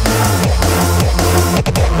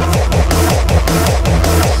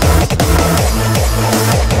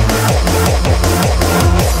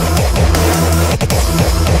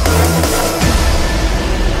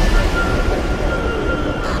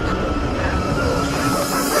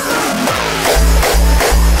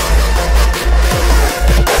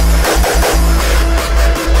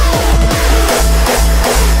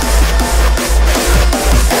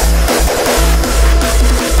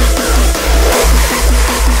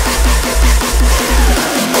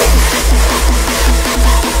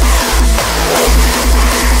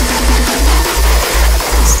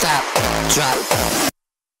 Drop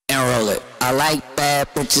and roll it. I like bad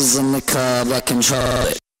bitches in the club that control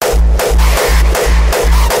it.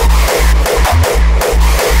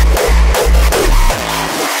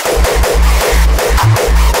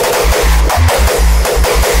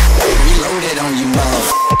 Reloaded on you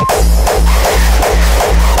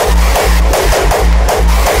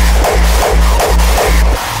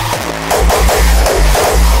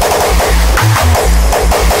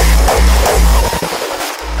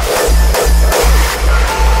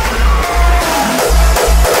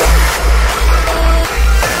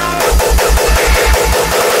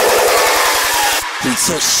We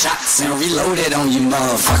took shots and reloaded on you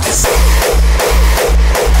motherfuckers.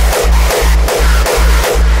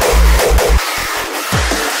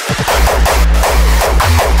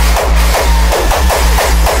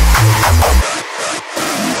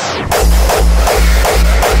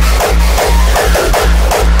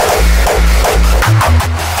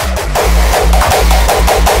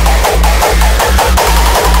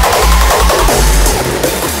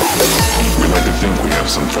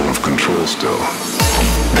 some form of control still.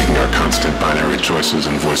 Making our constant binary choices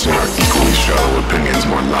and voicing our equally shallow opinions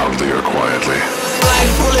more loudly or quietly. Like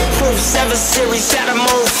bulletproof 7 series, that I'm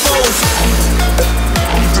on fools.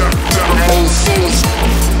 That I'm on fools.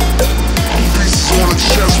 Pieces on the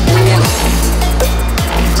chessboard.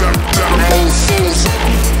 That I'm on fools.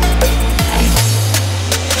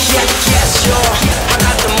 Yes, y'all. I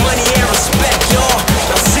got the money and respect, y'all.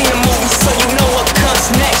 I've seen the movie, so you know what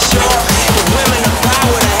comes next, y'all. The women of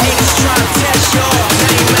power, the haters try to test y'all.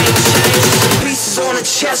 Name ain't changed, pieces on the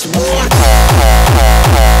chessboard. Pieces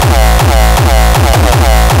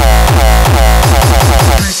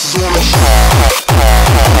on the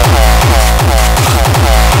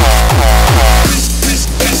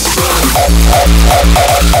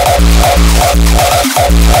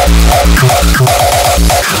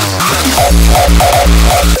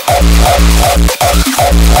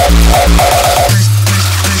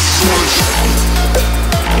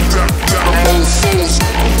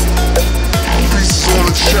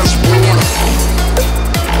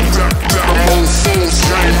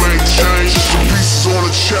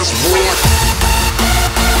chessboard.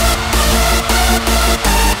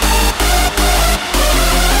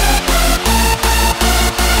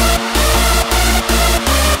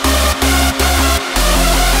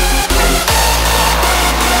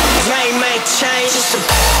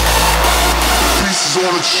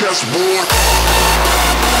 Chessboard.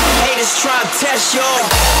 Haters try to test y'all.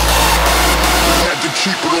 Had to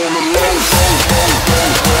keep it on the low.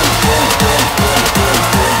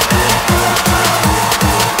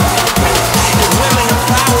 The women of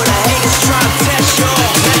power, the haters try to test y'all.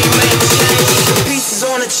 Name ain't changed, the pieces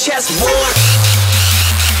on the chessboard.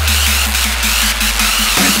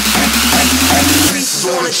 Pieces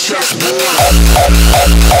on the chessboard.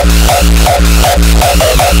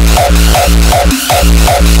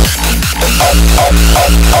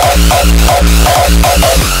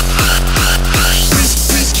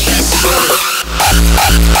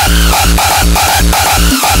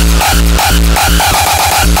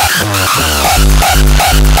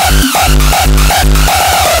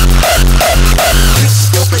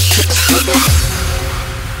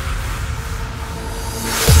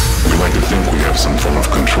 We like to think we have some form of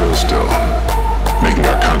control still. Making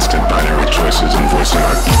our constant binary choices and voicing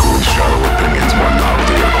our equally shallow opinions more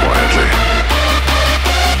loudly or quietly.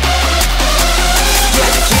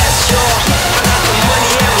 Yes, y'all. I got the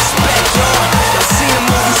money and respect, y'all. I've seen the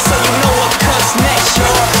movie, so you know what comes next,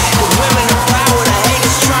 y'all. The women of power, the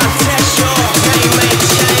haters try to test y'all. Name ain't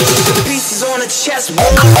changed, the pieces on the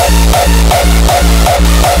chessboard.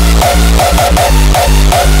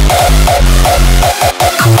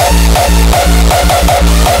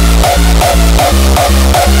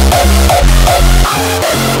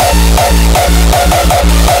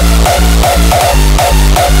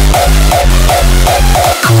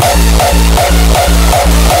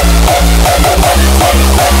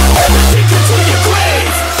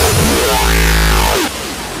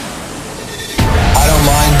 I don't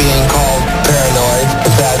mind being called paranoid,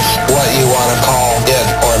 if that's what you want to call it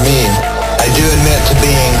or me. I do admit to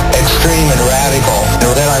being extreme and radical,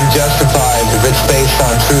 and that I'm justified if it's based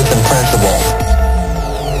on truth and principle.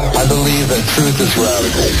 I believe that truth is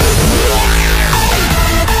radical.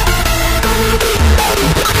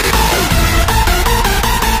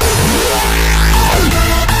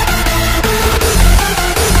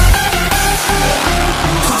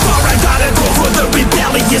 I gotta go for the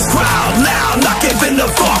rebellious crowd. Now, not giving a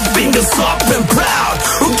fuck, fingers up and proud.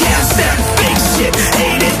 Who can't stand fake shit,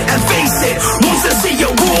 hate it and face it. Wants to see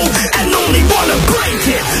your rule and only wanna break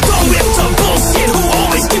it. Don't whip the bullshit, who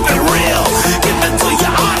always keep it real. Give it to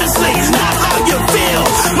you honestly, not how you feel.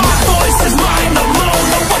 My voice is mine alone,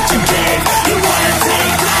 not what you gave. You wanna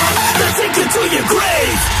take that, then take it to your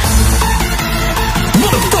grave.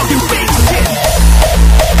 Motherfucking fake shit.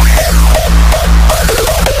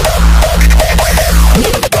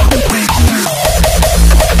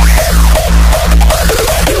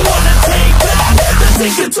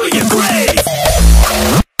 Take it to your grave.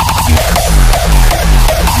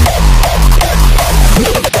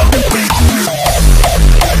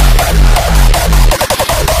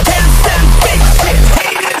 Can't stand fake shit,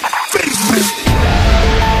 hate it, face it.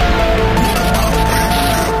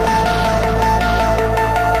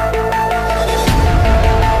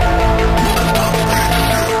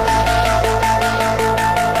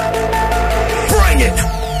 Bring it,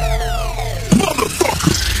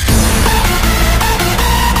 motherfucker.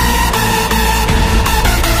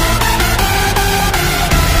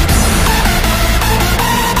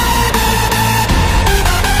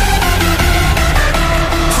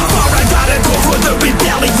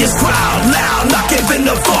 crowd, loud, not giving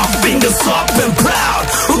a fuck, fingers up and proud.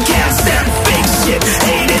 Who can't stand fake shit,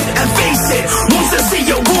 hate it and face it. Wants to see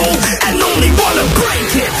you rule and only wanna break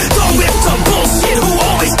it. Don't whip to bullshit, who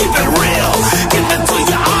always keep it real. Give it to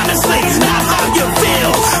you honestly, not how you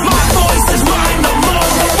feel. My voice is mine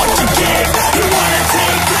alone, but what you give. You wanna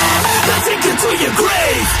take that, then take it to your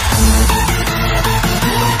grave.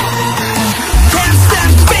 Can't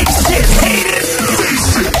stand fake shit, hate it,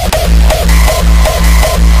 face it.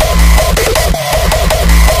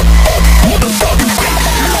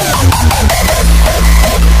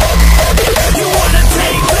 You wanna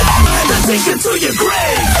take that, then take it to your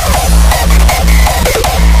grave.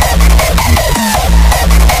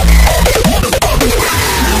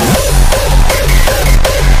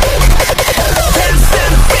 Can't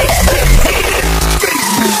stand fake shit, hate it,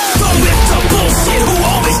 face it. Don't live to bullshit, who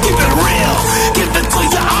always keep it real. Give it to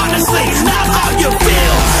you honestly, not how you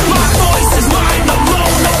feel. My voice is mine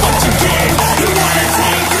alone, not what you give. You wanna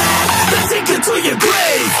take that, then take it to your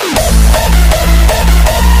grave.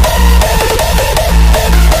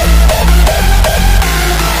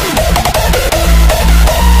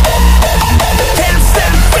 Can't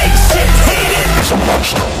stand fake shit, hate it. It's a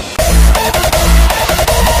monster.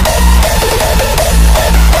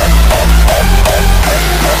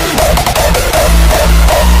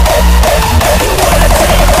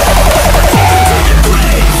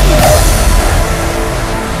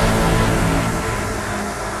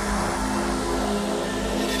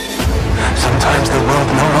 Sometimes the world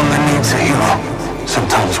no longer needs a hero.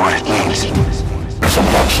 Sometimes what it needs is a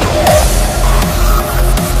monster.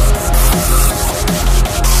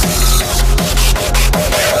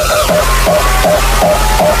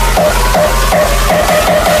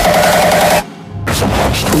 It's a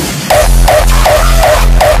monster.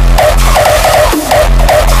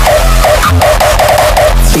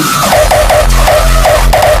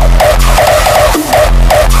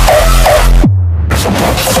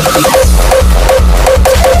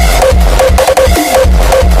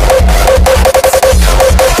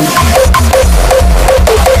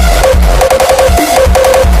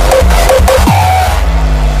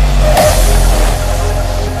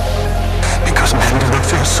 Because men do not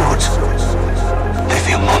fear swords. They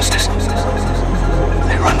fear monsters.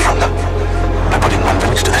 They run from them. By putting one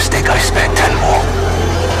village to the stake, I expect 10 more.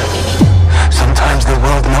 Sometimes the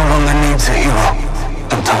world no longer needs a hero.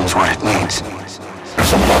 Sometimes what it needs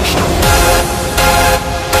is a monster.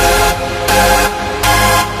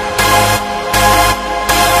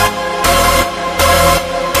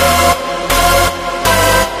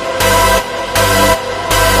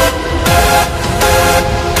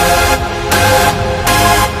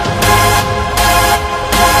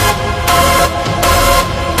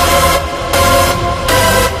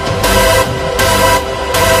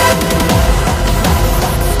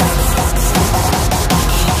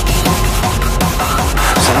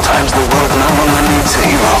 Sometimes the world no longer needs a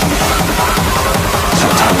hero.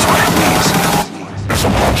 Sometimes what it needs is a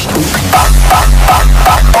monster.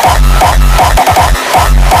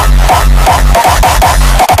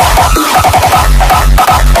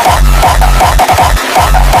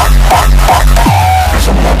 It's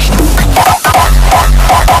a monster.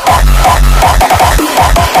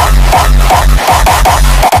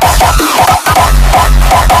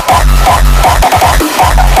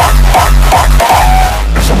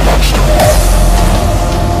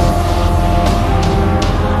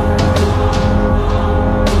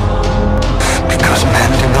 Because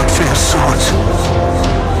men do not fear swords.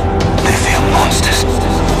 They fear monsters.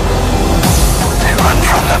 They run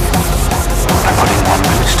from them. By putting one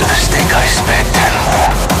village to the stake, I expect 10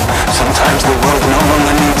 more. Sometimes the world no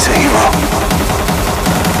longer needs a hero.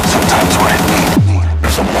 Sometimes what it needs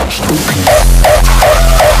is a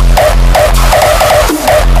monster.